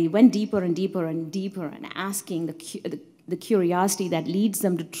 and they went deeper and deeper and deeper and asking the curiosity that leads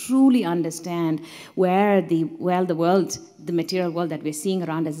them to truly understand where the world, the material world that we're seeing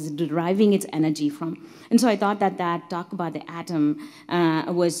around us, is deriving its energy from. And so I thought that talk about the atom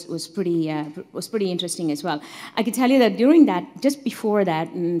was pretty interesting as well. I can tell you that during that, just before that,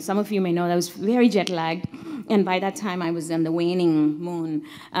 and some of you may know, I was very jet lagged, and by that time I was on the waning moon,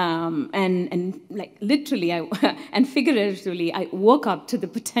 and like literally and figuratively, I woke up to the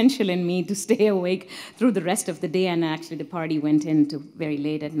potential in me to stay awake through the rest of the day, and actually the party went into very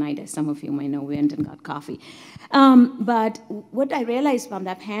late at night, as some of you may know. We went and got coffee. But what I realized from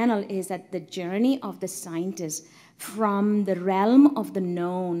that panel is that the journey of the scientist from the realm of the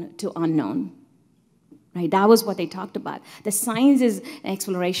known to unknown, right? That was what they talked about. The science is an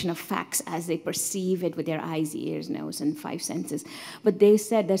exploration of facts as they perceive it with their eyes, ears, nose, and 5 senses. But they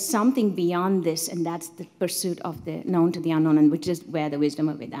said there's something beyond this, and that's the pursuit of the known to the unknown, and which is where the wisdom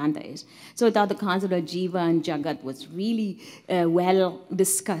of Vedanta is. So I thought the concept of Jiva and Jagat was really well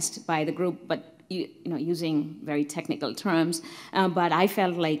discussed by the group, but using very technical terms, but I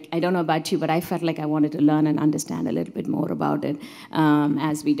felt like, I don't know about you, but I felt like I wanted to learn and understand a little bit more about it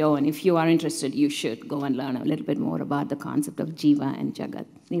as we go. And if you are interested, you should go and learn a little bit more about the concept of Jiva and Jagat.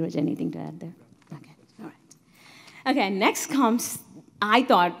 Neeraj, anything to add there? Okay, all right. Okay, next comes, I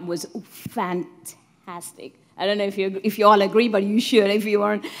thought was fantastic. I don't know if you all agree, but you should if you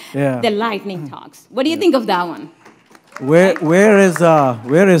weren't. Yeah. The lightning talks. What do you think of that one? Where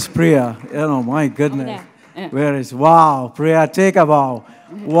is Priya? My goodness. Yeah. Where is, wow, Priya, take a bow.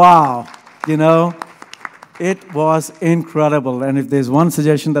 Wow, it was incredible. And if there's one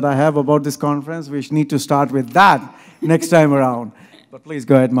suggestion that I have about this conference, we need to start with that next time around. But please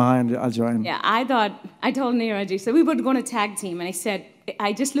go ahead, Maha, and I'll join. Yeah, I told Neeraj, so we were going to tag team, and I said,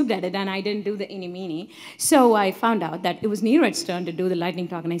 I just looked at it and I didn't do the eeny meeny. So I found out that it was Neeraj's turn to do the lightning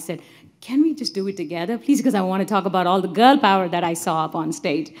talk, and I said, can we just do it together, please? Because I want to talk about all the girl power that I saw up on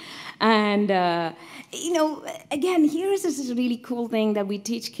stage. And, again, here is this really cool thing that we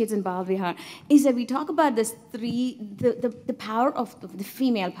teach kids in Bal Vihar, is that we talk about this the power of the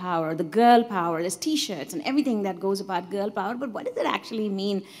female power, the girl power, there's T-shirts and everything that goes about girl power, but what does it actually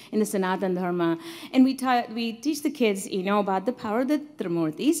mean in the Sanatana Dharma? And we teach the kids, about the power of the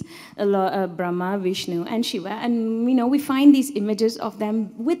Trimurtis, Brahma, Vishnu, and Shiva, and, we find these images of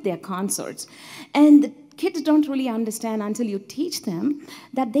them with their consorts. And the kids don't really understand until you teach them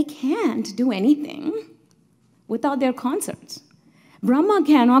that they can't do anything without their concerts. Brahma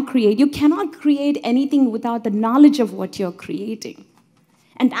cannot create. You cannot create anything without the knowledge of what you're creating.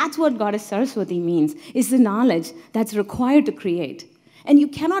 And that's what Goddess Saraswati means, is the knowledge that's required to create. And you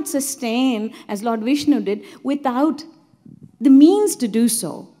cannot sustain, as Lord Vishnu did, without the means to do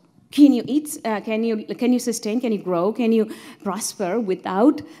so. Can you eat? Can you sustain? Can you grow? Can you prosper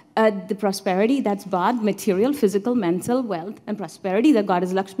without the prosperity that's bought, material, physical, mental, wealth, and prosperity that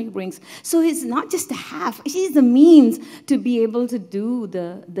Goddess Lakshmi brings? So it's not just a half. She's the means to be able to do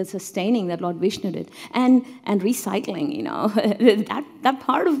the sustaining that Lord Vishnu did. And recycling, you know, that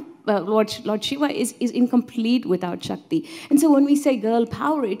part of Lord Shiva is incomplete without Shakti. And so when we say girl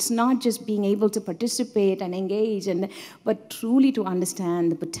power, it's not just being able to participate and engage, but truly to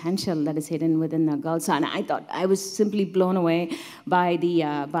understand the potential that is hidden within the girls. And I was simply blown away by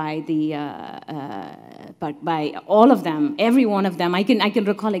all of them, every one of them. I can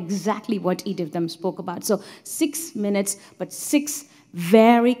recall exactly what each of them spoke about. So 6 minutes, but 6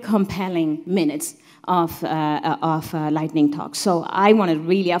 very compelling minutes of lightning talk. So I want to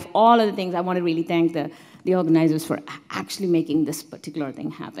really, of all of the things, I want to really thank the organizers for actually making this particular thing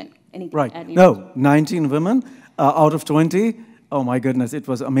happen. Anything? Right. No, 19 women out of 20. Oh my goodness, it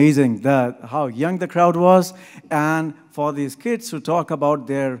was amazing how young the crowd was, and for these kids to talk about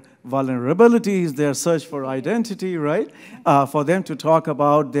their vulnerabilities, their search for identity, right? For them to talk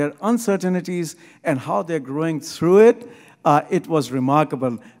about their uncertainties and how they're growing through it. It was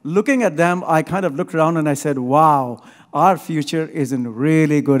remarkable. Looking at them, I kind of looked around and I said, wow, our future is in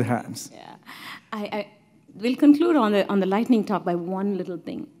really good hands. Yeah. I will conclude on the lightning talk by one little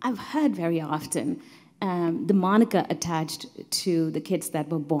thing. I've heard very often the moniker attached to the kids that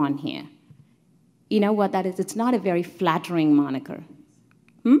were born here. You know what that is? It's not a very flattering moniker.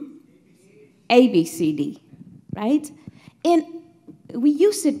 ABCD, right? And we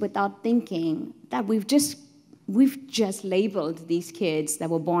use it without thinking that we've just labeled these kids that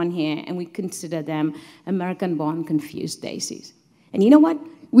were born here, and we consider them American-born confused daisies. And you know what?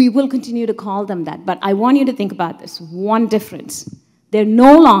 We will continue to call them that, but I want you to think about this. One difference. They're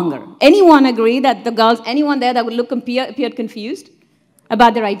no longer. Anyone agree that the girls, anyone there that would appeared confused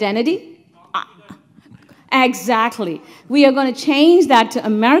about their identity? Exactly. We are going to change that to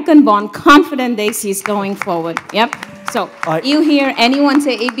American-born confident daisies going forward. Yep. So you hear anyone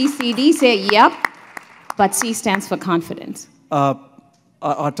say ABCD, say yep. But C stands for confidence.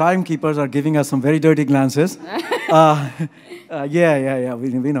 Our timekeepers are giving us some very dirty glances. Yeah.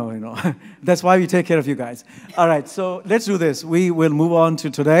 We know. That's why we take care of you guys. All right, so let's do this. We will move on to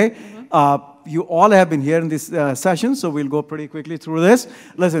today. You all have been here in this session, so we'll go pretty quickly through this.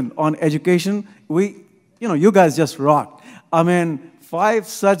 Listen, on education, you guys just rocked. I mean, 5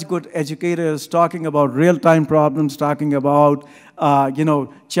 such good educators talking about real-time problems, talking about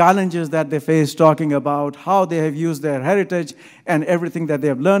challenges that they face, talking about how they have used their heritage and everything that they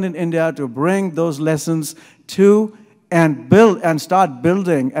have learned in India to bring those lessons to and build and start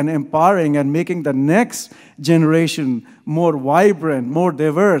building and empowering and making the next generation more vibrant, more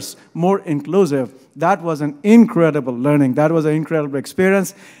diverse, more inclusive. That was an incredible learning. That was an incredible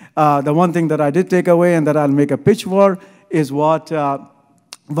experience. The one thing that I did take away and that I'll make a pitch for is what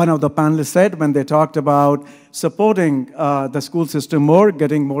one of the panelists said when they talked about supporting the school system more,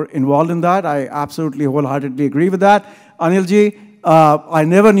 getting more involved in that. I absolutely wholeheartedly agree with that. Anilji, I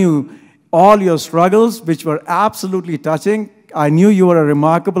never knew all your struggles, which were absolutely touching. I knew you were a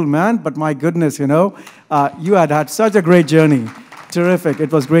remarkable man, but my goodness, you had such a great journey. Terrific.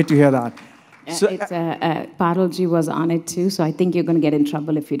 It was great to hear that. So, Parulji was on it too, so I think you're going to get in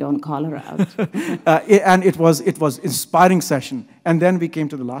trouble if you don't call her out. And it was inspiring session. And then we came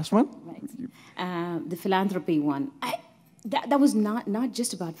to the last one. Right. The philanthropy one. That was not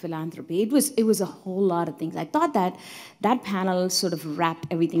just about philanthropy. It was a whole lot of things. I thought that panel sort of wrapped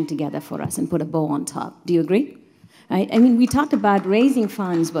everything together for us and put a bow on top. Do you agree? Right? I mean, we talked about raising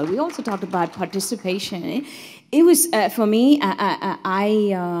funds, but we also talked about participation. It was, for me,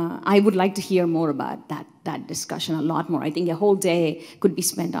 I would like to hear more about that discussion a lot more. I think a whole day could be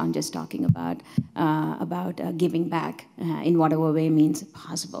spent on just talking about giving back in whatever way means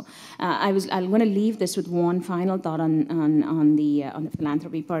possible. I'm going to leave this with one final thought on the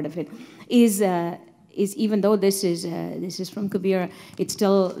philanthropy part of it. Is even though this is from Kabir, it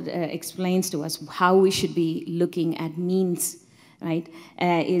still explains to us how we should be looking at means, right?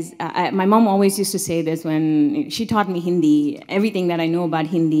 My mom always used to say this when she taught me Hindi. Everything that I know about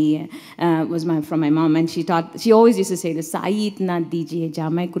Hindi was from my mom, and she always used to say this: "Sai itna dijiye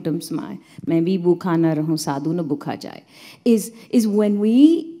jamai kutum smaye, main bhi bhukha na rahun sadhu na bhukha jaye." Is when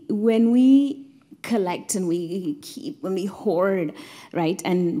we collect and we keep, when we hoard, right,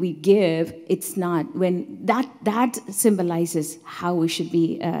 and we give, it's not, when that symbolizes how we should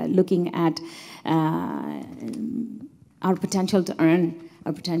be looking at our potential to earn,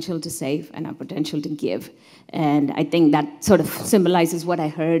 our potential to save, and our potential to give. And I think that sort of symbolizes what I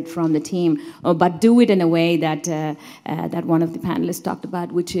heard from the team. But do it in a way that that one of the panelists talked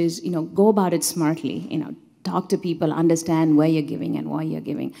about, which is, go about it smartly. Talk to people, understand where you're giving and why you're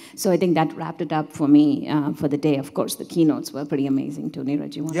giving. So I think that wrapped it up for me for the day. Of course, the keynotes were pretty amazing too.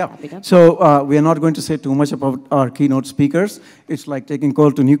 Neeraj, you want to wrap it up? So we are not going to say too much about our keynote speakers. It's like taking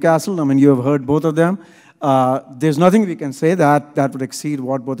Cole to Newcastle. I mean, you have heard both of them. There's nothing we can say that would exceed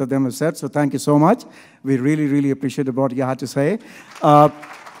what both of them have said. So thank you so much. We really, really appreciated what you had to say.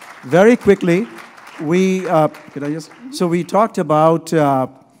 Very quickly, we talked about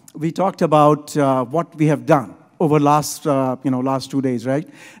what we have done over last 2 days, right?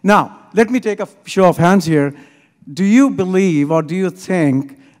 Now, let me take a show of hands here. Do you believe or do you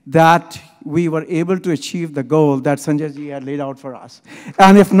think that we were able to achieve the goal that Sanjay ji had laid out for us?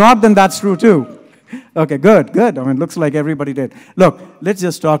 And if not, then that's true too. Okay, good. I mean, looks like everybody did. Look, let's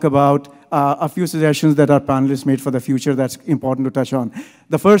just talk about a few suggestions that our panelists made for the future that's important to touch on.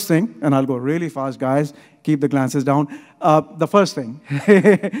 The first thing, and I'll go really fast, guys, keep the glances down. The first thing,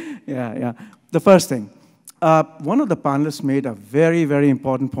 the first thing, one of the panelists made a very, very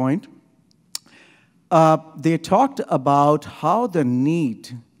important point. They talked about how the need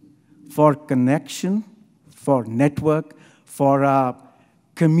for connection, for network, for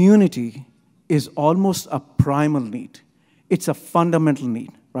community is almost a primal need. It's a fundamental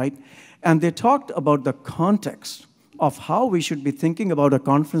need, right? And they talked about the context of how we should be thinking about a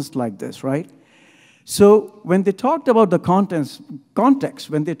conference like this, right? So when they talked about the context,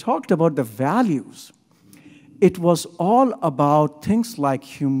 when they talked about the values, it was all about things like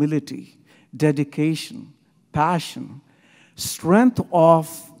humility, dedication, passion, strength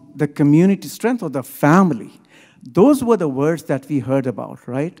of the community, strength of the family. Those were the words that we heard about,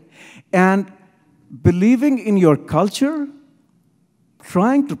 right? And believing in your culture,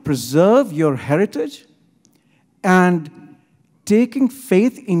 trying to preserve your heritage, and taking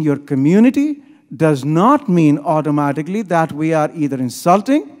faith in your community does not mean automatically that we are either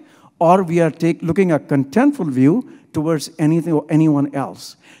insulting or we are looking a contemptful view towards anything or anyone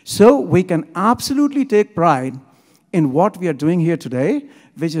else. So we can absolutely take pride in what we are doing here today,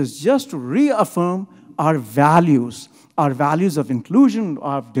 which is just to reaffirm our values of inclusion,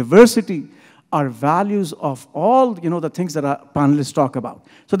 of diversity, our values of all the things that our panelists talk about.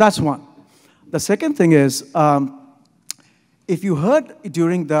 So that's one. The second thing is, if you heard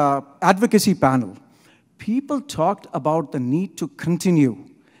during the advocacy panel, people talked about the need to continue.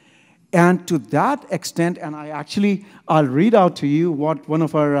 And to that extent, and I'll read out to you what one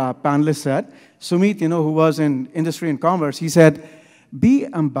of our panelists said. Sumit, who was in industry and commerce, he said, be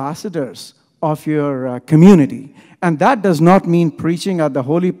ambassadors of your community. And that does not mean preaching at the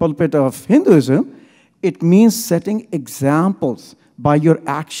holy pulpit of Hinduism. It means setting examples by your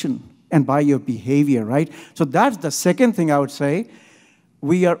action and by your behavior, right? So that's the second thing I would say.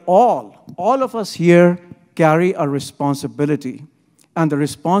 We are all of us here carry a responsibility. And the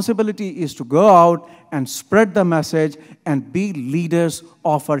responsibility is to go out and spread the message and be leaders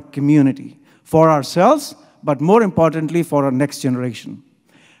of our community. For ourselves, but more importantly, for our next generation.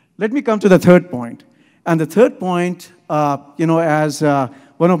 Let me come to the third point. And the third point, as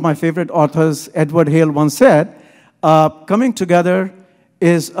one of my favorite authors, Edward Hale, once said, coming together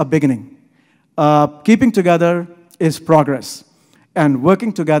is a beginning. Keeping together is progress. And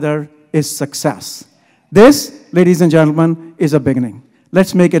working together is success. This, ladies and gentlemen, is a beginning.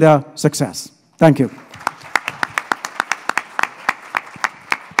 Let's make it a success. Thank you.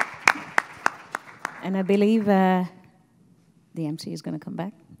 And I believe the MC is going to come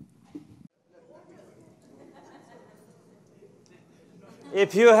back.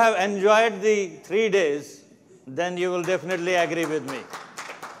 If you have enjoyed the 3 days, then you will definitely agree with me.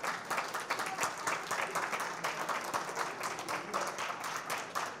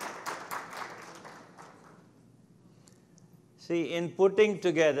 See, in putting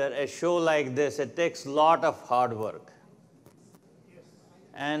together a show like this, it takes a lot of hard work.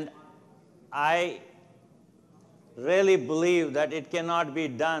 And I really believe that it cannot be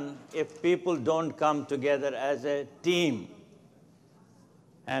done if people don't come together as a team.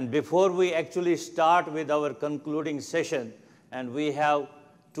 And before we actually start with our concluding session, and we have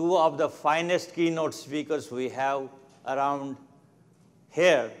two of the finest keynote speakers we have around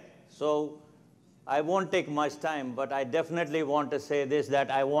here, so I won't take much time, but I definitely want to say this,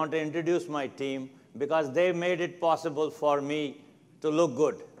 that I want to introduce my team because they made it possible for me to look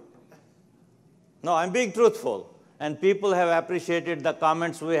good. No, I'm being truthful. And people have appreciated the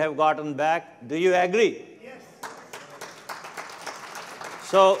comments we have gotten back. Do you agree? Yes.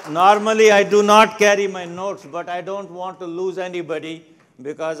 So normally I do not carry my notes, but I don't want to lose anybody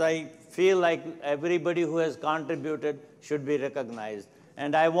because I feel like everybody who has contributed should be recognized.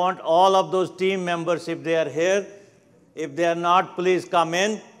 And I want all of those team members, if they are here, if they are not, please come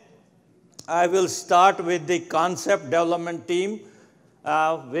in. I will start with the concept development team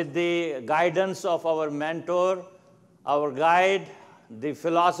with the guidance of our mentor, our guide, the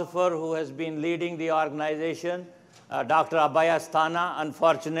philosopher who has been leading the organization, Dr. Abhay Asthana.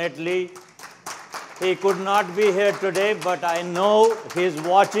 Unfortunately, he could not be here today, but I know he's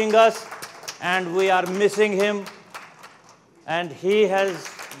watching us and we are missing him. And he has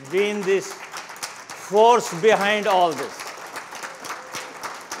been this force behind all this.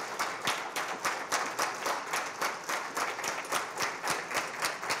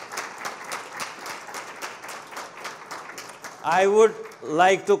 I would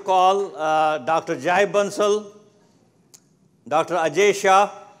like to call Dr. Jai Bansal, Dr. Ajay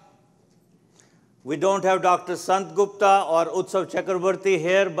Shah. We don't have Dr. Sant Gupta or Utsav Chakrabarti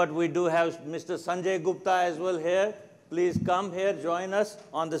here, but we do have Mr. Sanjay Gupta as well here. Please come here, join us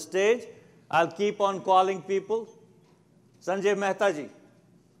on the stage. I'll keep on calling people. Sanjay Mehta ji.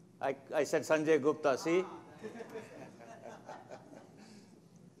 I said Sanjay Gupta, see?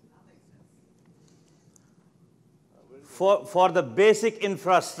 For the basic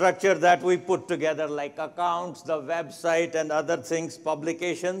infrastructure that we put together, like accounts, the website, and other things,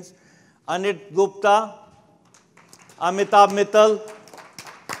 publications, Anit Gupta, Amitabh Mittal,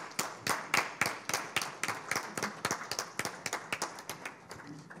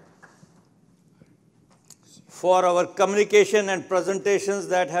 for our communication and presentations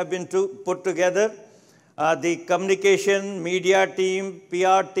that have been put together. The communication media team,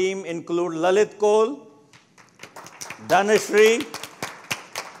 PR team include Lalit Kohl, Dhanashri,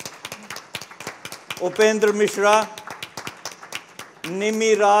 Upendra Mishra,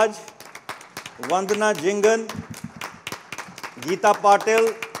 Nimi Raj, Vandana Jingan, Geeta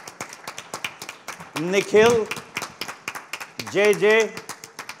Patil, Nikhil, JJ,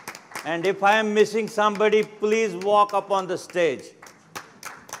 and if I am missing somebody, please walk up on the stage.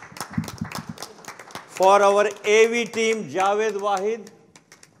 For our AV team, Javed Wahid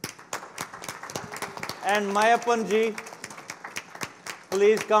and Mayappan ji,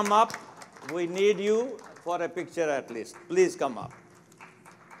 please come up. We need you for a picture at least. Please come up.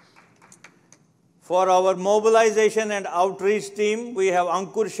 For our mobilization and outreach team, we have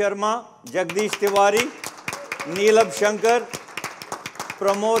Ankur Sharma, Jagdish Tiwari, Neelab Shankar,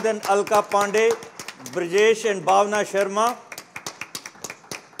 Pramod and Alka Pandey, Brijesh and Bhavna Sharma.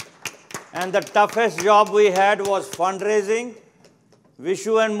 And the toughest job we had was fundraising.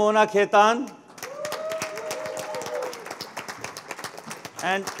 Vishu and Mona Khetan.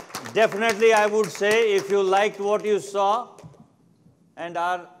 And definitely I would say, if you liked what you saw and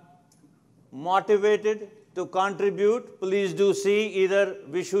are motivated to contribute, please do see either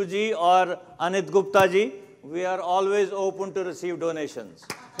Vishu ji or Anit Gupta ji. We are always open to receive donations.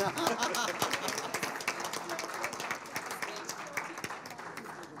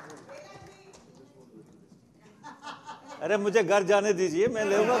 अरे मुझे घर जाने दीजिए, मैं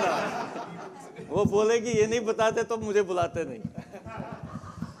लेऊंगा ना। वो बोले कि ये नहीं बताते तो मुझे बुलाते नहीं।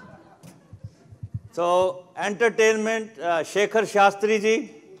 So entertainment, Shekhar Shastri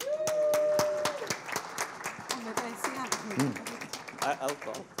ji. I'll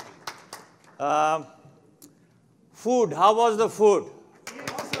call. Food, how was the food?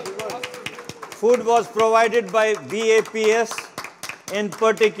 Food was provided by BAPS, in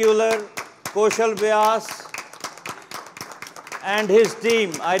particular Koshal Vyas and his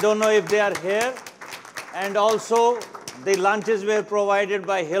team. I don't know if they are here. And also the lunches were provided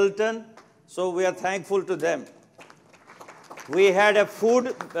by Hilton, so we are thankful to them. We had a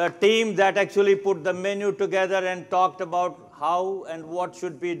food team that actually put the menu together and talked about how and what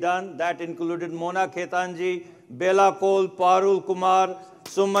should be done. That included Mona Khetanji, Bela Kohl, Parul Kumar,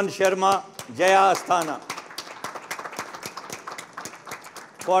 Suman Sharma, Jaya Asthana.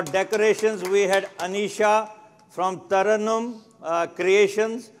 For decorations, we had Anisha from Taranum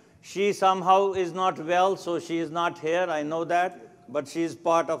Creations. She somehow is not well, so she is not here, I know that, but she is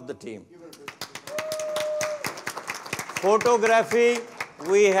part of the team. Photography,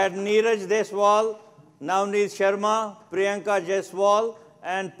 we had Neeraj Deswal, Navneet Sharma, Priyanka Jaiswal,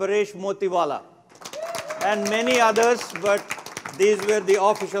 and Paresh Motiwala, and many others, but these were the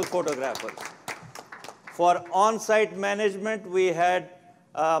official photographers. For on-site management, we had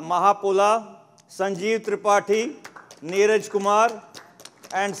Mahapula, Sanjeev Tripathi, Neeraj Kumar,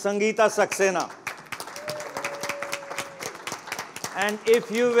 and Sangeeta Saxena. And if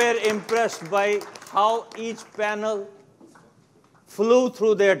you were impressed by how each panel flew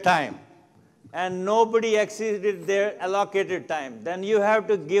through their time and nobody exceeded their allocated time, then you have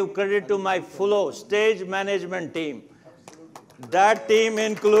to give credit to my flow stage management team. That team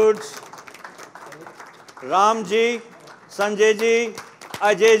includes Ramji, Sanjayji,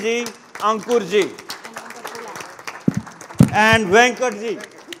 Ajayji, Ankurji, and Venkatji.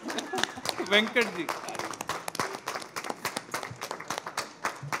 Venkatji.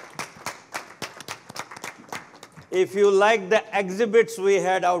 If you like the exhibits we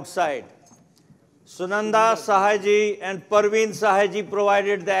had outside, Sunanda Sahaji and Parveen Sahaji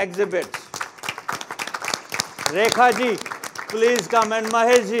provided the exhibits. Rekha ji, please come, and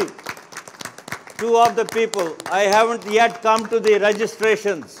Mahesh ji, two of the people. I haven't yet come to the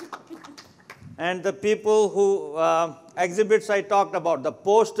registrations. And the people who, exhibits I talked about, the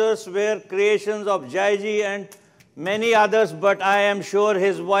posters were creations of Jaiji and many others, but I am sure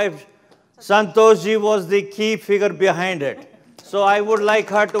his wife Santosh ji was the key figure behind it. So I would like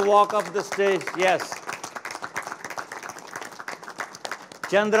her to walk up the stage. Yes.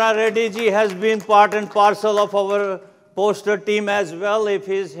 Chandra Reddy ji has been part and parcel of our poster team as well. If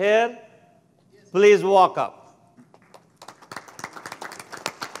he's here, please walk up.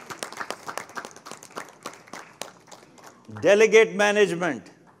 Delegate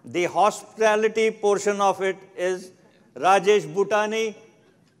management. The hospitality portion of it is Rajesh Bhutani.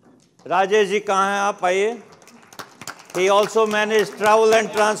 Rajesh ji, kahan hai aap? Aiye. He also managed travel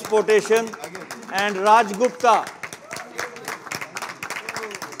and transportation. And Raj Gupta.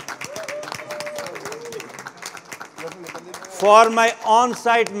 For my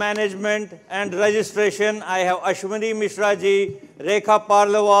on-site management and registration, I have Ashwini Mishra ji, Rekha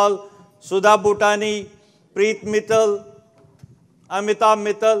Parlewal, Sudha Bhutani, Preet Mittal, Amitabh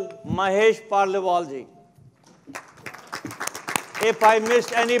Mittal, Mahesh Parlewal ji. If I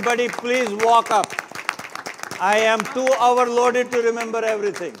missed anybody, please walk up. I am too overloaded to remember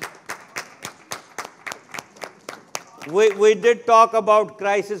everything. We did talk about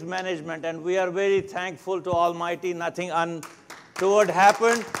crisis management, and we are very thankful to Almighty. Nothing untoward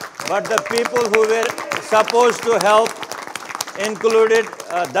happened, but the people who were supposed to help included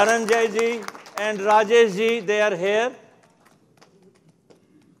Dhananjay ji and Rajesh ji. They are here.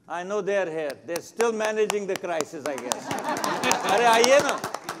 I know they are here. They're still managing the crisis, I guess. Arey, aaiye na.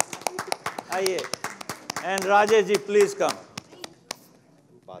 Aaiye. And Rajesh ji, please come.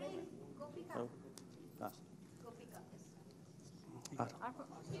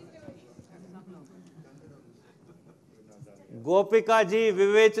 Gopika ji,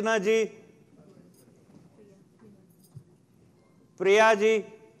 Vivechna ji, Priya ji.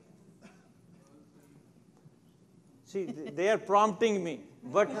 See, they are prompting me,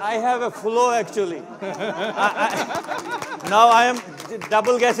 but I have a flow actually. Now I am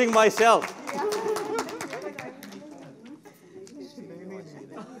double guessing myself.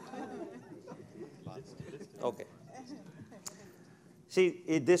 Okay. See,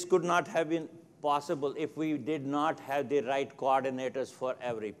 this could not have been possible if we did not have the right coordinators for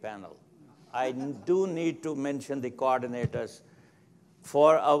every panel. I do need to mention the coordinators.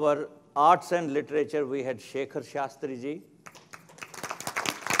 For our arts and literature, we had Shekhar Shastri ji.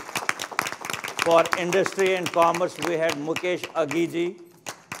 For industry and commerce, we had Mukesh Aghi ji.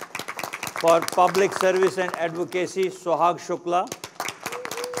 For public service and advocacy, Sohag Shukla.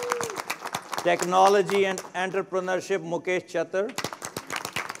 Technology and entrepreneurship, Mukesh Chatter.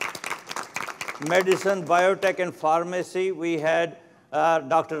 Medicine, biotech and pharmacy, we had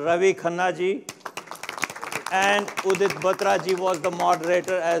Dr. Ravi Khanna ji. And Udit Batra ji was the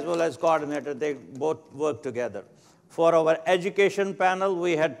moderator as well as coordinator. They both worked together. For our education panel,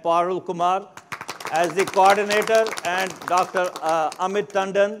 we had Parul Kumar as the coordinator and Dr. Amit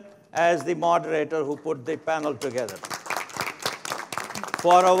Tandon as the moderator who put the panel together.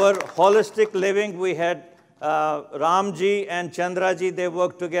 For our holistic living, we had Ramji and Chandraji. They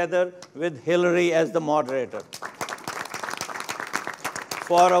worked together with Hillary as the moderator.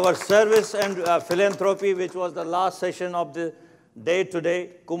 For our service and philanthropy, which was the last session of the day today,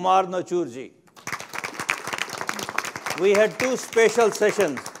 Kumar Nachurji. We had two special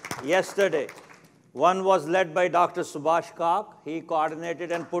sessions yesterday. One was led by Dr. Subhash Kak. He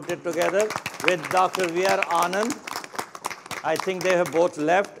coordinated and put it together with Dr. V.R. Anand. I think they have both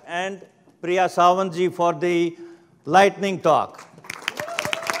left. And Priya Sawantji for the lightning talk.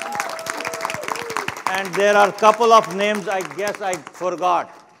 And there are a couple of names I guess I forgot.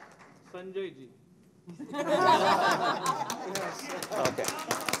 Sanjay ji. Okay.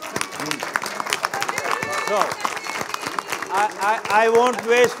 So, I won't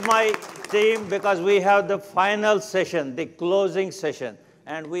waste my team, because we have the final session, the closing session,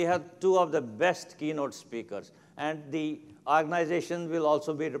 and we have two of the best keynote speakers, and the organization will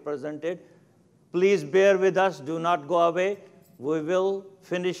also be represented. Please bear with us. Do not go away. We will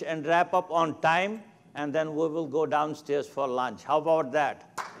finish and wrap up on time, and then we will go downstairs for lunch. How about that?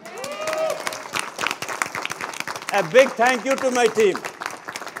 A big thank you to my team.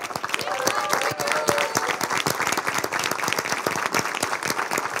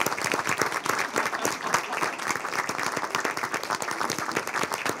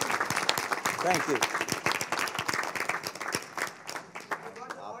 Thank you.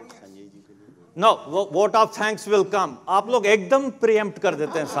 No, vote of thanks will come. आप लोग एकदम preempt कर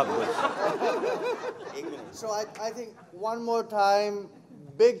देते हैं सब कुछ. So I think one more time,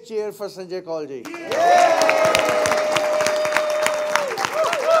 big cheer for Sanjay Kaul ji.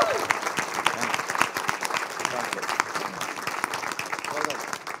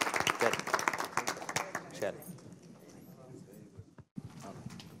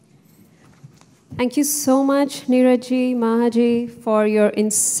 Thank you so much, Neeraj-ji, Mahaji, for your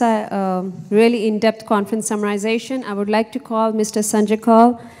really in-depth conference summarization. I would like to call Mr. Sanjay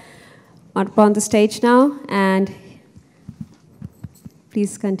Kaul up on the stage now, and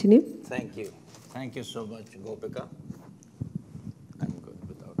please continue. Thank you. Thank you so much, Gopika. I'm good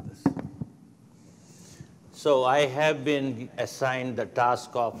without this. So I have been assigned the task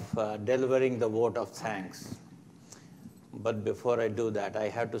of delivering the vote of thanks. But before I do that, I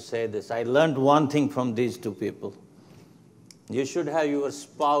have to say this. I learned one thing from these two people. You should have your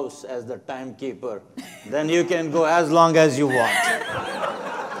spouse as the timekeeper. Then you can go as long as you want.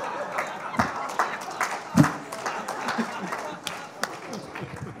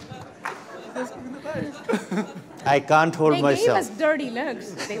 I can't hold myself. They gave us dirty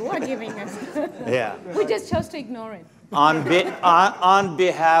looks. They were giving us. Yeah. We just chose to ignore it. On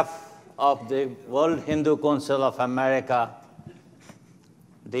behalf of the World Hindu Council of America,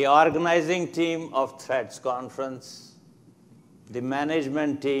 the organizing team of Threads Conference, the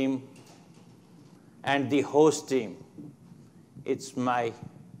management team, and the host team, it's my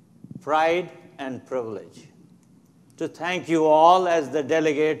pride and privilege to thank you all as the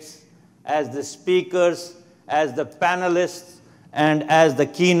delegates, as the speakers, as the panelists, and as the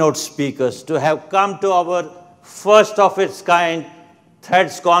keynote speakers to have come to our first of its kind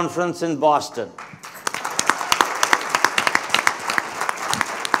Threads Conference in Boston.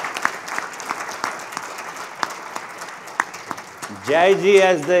 Jai-ji,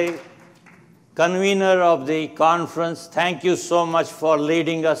 as the convener of the conference, thank you so much for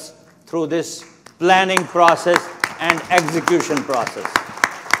leading us through this planning process and execution process.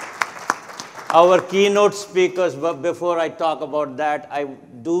 Our keynote speakers, but before I talk about that, I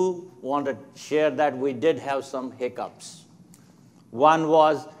do want to share that we did have some hiccups. One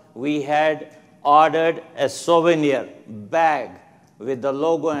was we had ordered a souvenir bag with the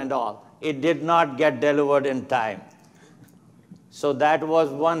logo and all. It did not get delivered in time. So that was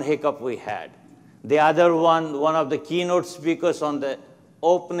one hiccup we had. The other one of the keynote speakers on the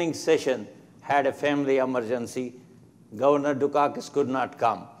opening session had a family emergency. Governor Dukakis could not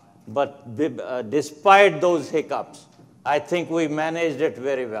come. But despite those hiccups, I think we managed it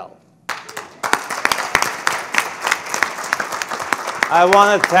very well. I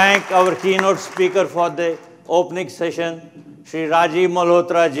want to thank our keynote speaker for the opening session, Shri Rajiv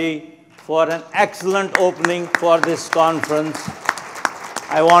Malhotra ji, for an excellent opening for this conference.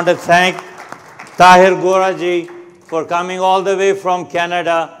 I want to thank Tahir Gora ji for coming all the way from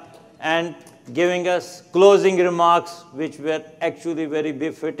Canada and giving us closing remarks, which were actually very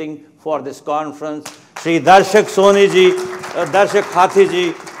befitting for this conference. Shri Darshak Soni ji, Darshak Hathi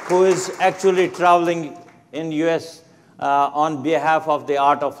ji, who is actually traveling in US on behalf of the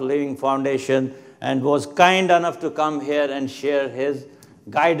Art of Living Foundation and was kind enough to come here and share his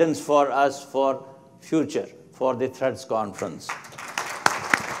guidance for us for future, for the Threads Conference.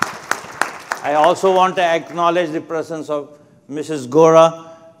 I also want to acknowledge the presence of Mrs. Gora.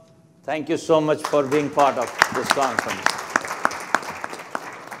 Thank you so much for being part of this conference.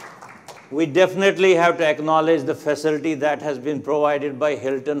 We definitely have to acknowledge the facility that has been provided by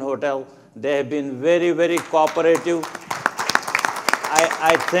Hilton Hotel. They have been very, very cooperative.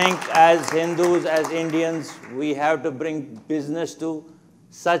 I think as Hindus, as Indians, we have to bring business to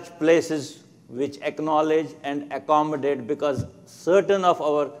such places which acknowledge and accommodate, because certain of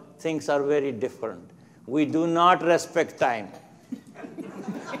our things are very different. We do not respect time.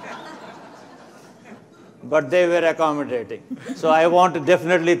 But they were accommodating. So I want to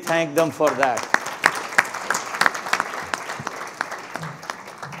definitely thank them for that.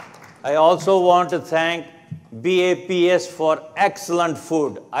 I also want to thank BAPS for excellent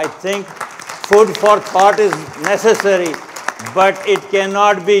food. I think food for thought is necessary, but it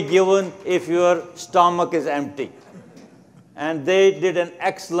cannot be given if your stomach is empty. And they did an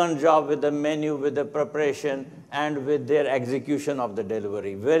excellent job with the menu, with the preparation, and with their execution of the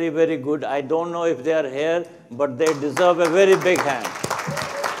delivery. Very, very good. I don't know if they are here, but they deserve a very big hand.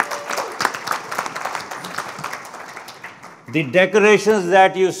 The decorations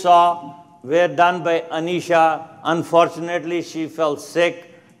that you saw were done by Anisha. Unfortunately, she fell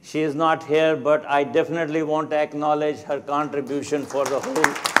sick. She is not here, but I definitely want to acknowledge her contribution for the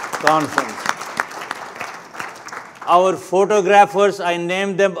whole conference. Our photographers, I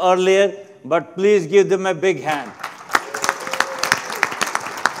named them earlier, but please give them a big hand.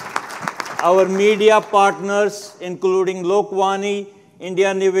 Our media partners, including Lokwani,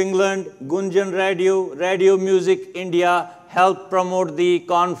 India New England, Gunjan Radio, Radio Music India, helped promote the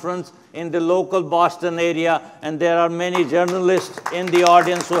conference in the local Boston area, and there are many journalists in the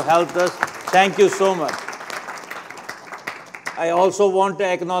audience who helped us. Thank you so much. I also want to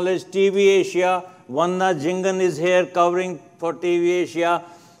acknowledge TV Asia. Vanna Jingan is here covering for TV Asia.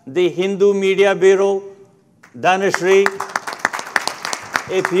 The Hindu Media Bureau, Dhanashri.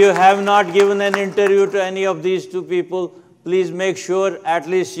 If you have not given an interview to any of these two people, please make sure at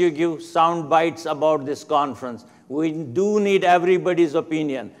least you give sound bites about this conference. We do need everybody's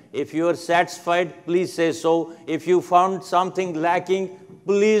opinion. If you are satisfied, please say so. If you found something lacking,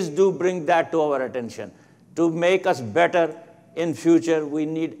 please do bring that to our attention. To make us better in future, we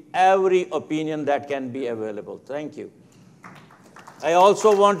need every opinion that can be available. Thank you. I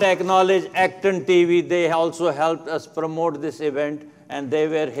also want to acknowledge Acton TV. They also helped us promote this event, and they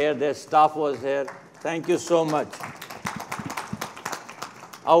were here. Their staff was here. Thank you so much.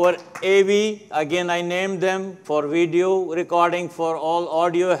 Our AV, again, I named them for video recording, for all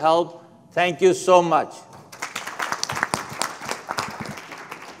audio help. Thank you so much.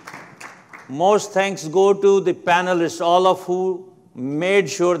 Most thanks go to the panelists, all of who made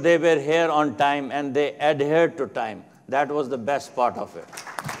sure they were here on time and they adhered to time. That was the best part of it.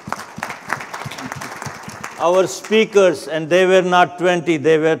 Our speakers, and they were not 20,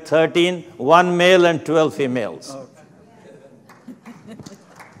 they were 13, 1 male and 12 females.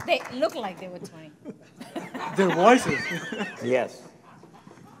 They look like they were 20. Their voices. Yes.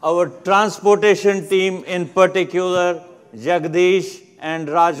 Our transportation team, in particular, Jagdish and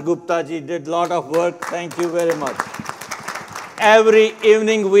Raj Gupta ji did a lot of work. Thank you very much. Every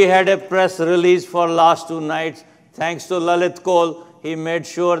evening we had a press release for last 2 nights. Thanks to Lalit Kaul, he made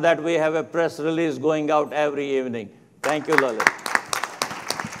sure that we have a press release going out every evening. Thank you, Lalit.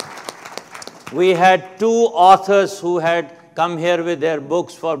 We had 2 authors who had come here with their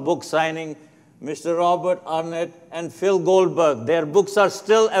books for book signing, Mr. Robert Arnett and Phil Goldberg. Their books are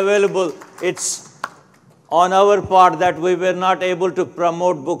still available. It's on our part that we were not able to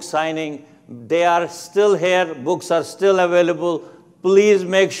promote book signing. They are still here. Books are still available. Please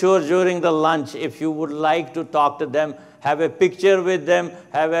make sure during the lunch, if you would like to talk to them, have a picture with them,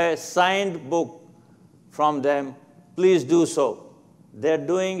 have a signed book from them, please do so. They're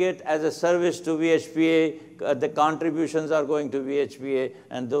doing it as a service to VHPA. The contributions are going to VHPA,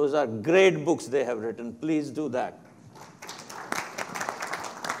 and those are great books they have written. Please do that.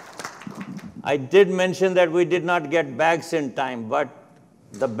 I did mention that we did not get bags in time, but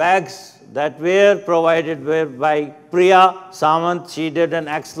the bags that were provided were by Priya Samant. She did an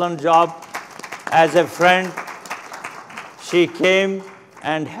excellent job as a friend. She came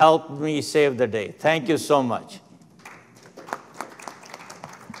and helped me save the day. Thank you so much.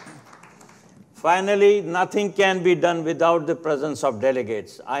 Finally, nothing can be done without the presence of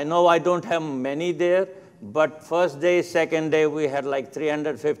delegates. I know I don't have many there, but first day, second day, we had like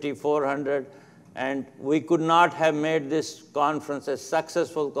 350, 400, and we could not have made this conference a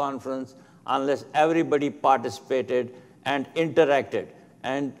successful conference unless everybody participated and interacted.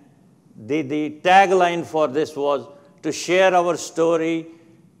 And the tagline for this was to share our story,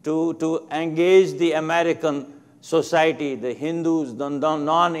 to engage the American society, the Hindus, the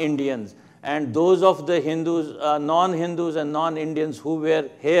non-Indians, and those of the Hindus, non-Hindus and non-Indians who were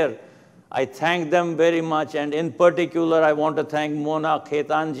here. I thank them very much, and in particular, I want to thank Mona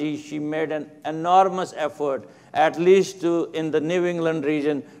Khetanji. She made an enormous effort, at least in the New England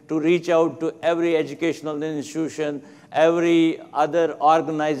region, to reach out to every educational institution, every other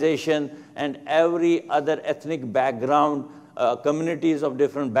organization, and every other ethnic background, communities of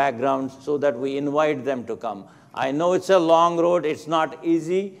different backgrounds, so that we invite them to come. I know it's a long road, it's not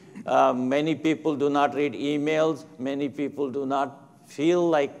easy. Many people do not read emails. Many people do not feel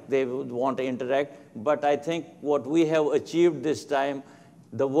like they would want to interact. But I think what we have achieved this time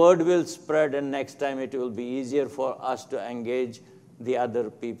the word will spread, and next time it will be easier for us to engage the other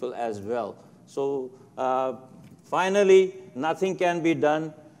people as well. So finally, nothing can be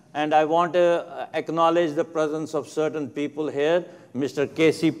done, and I want to acknowledge the presence of certain people here. Mr.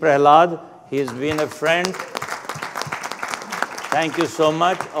 K.C. Prahlad, he has been a friend. Thank you so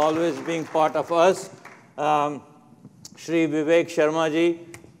much, always being part of us. Shri Vivek Sharma ji,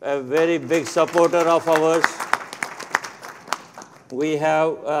 a very big supporter of ours. We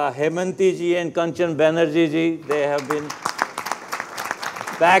have Hemanti ji and Kanchan Banerjee ji. They have been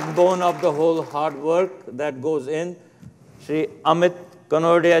backbone of the whole hard work that goes in. Shri Amit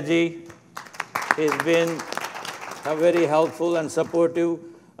Kanodia ji, he's been very helpful and supportive.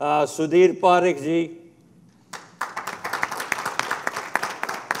 Sudhir Parekh ji.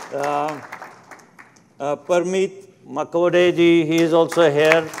 Parmeet Makode ji, he is also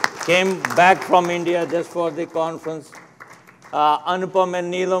here. Came back from India just for the conference. Anupam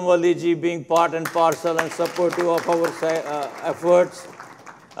and Neelam Wali ji being part and parcel and supportive of our efforts.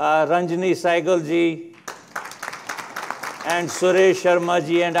 Ranjini Saigal ji and Suresh Sharma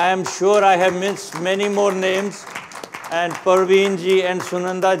ji, and I am sure I have missed many more names. And Parveen ji and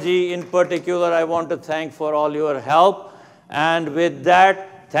Sunanda ji in particular, I want to thank for all your help. And with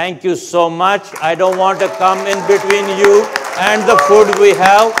that, thank you so much. I don't want to come in between you and the food we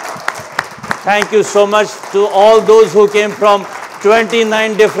have. Thank you so much to all those who came from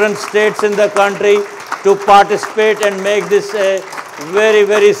 29 different states in the country to participate and make this a very,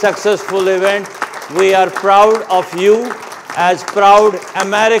 very successful event. We are proud of you as proud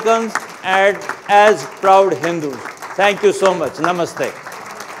Americans and as proud Hindus. Thank you so much. Namaste.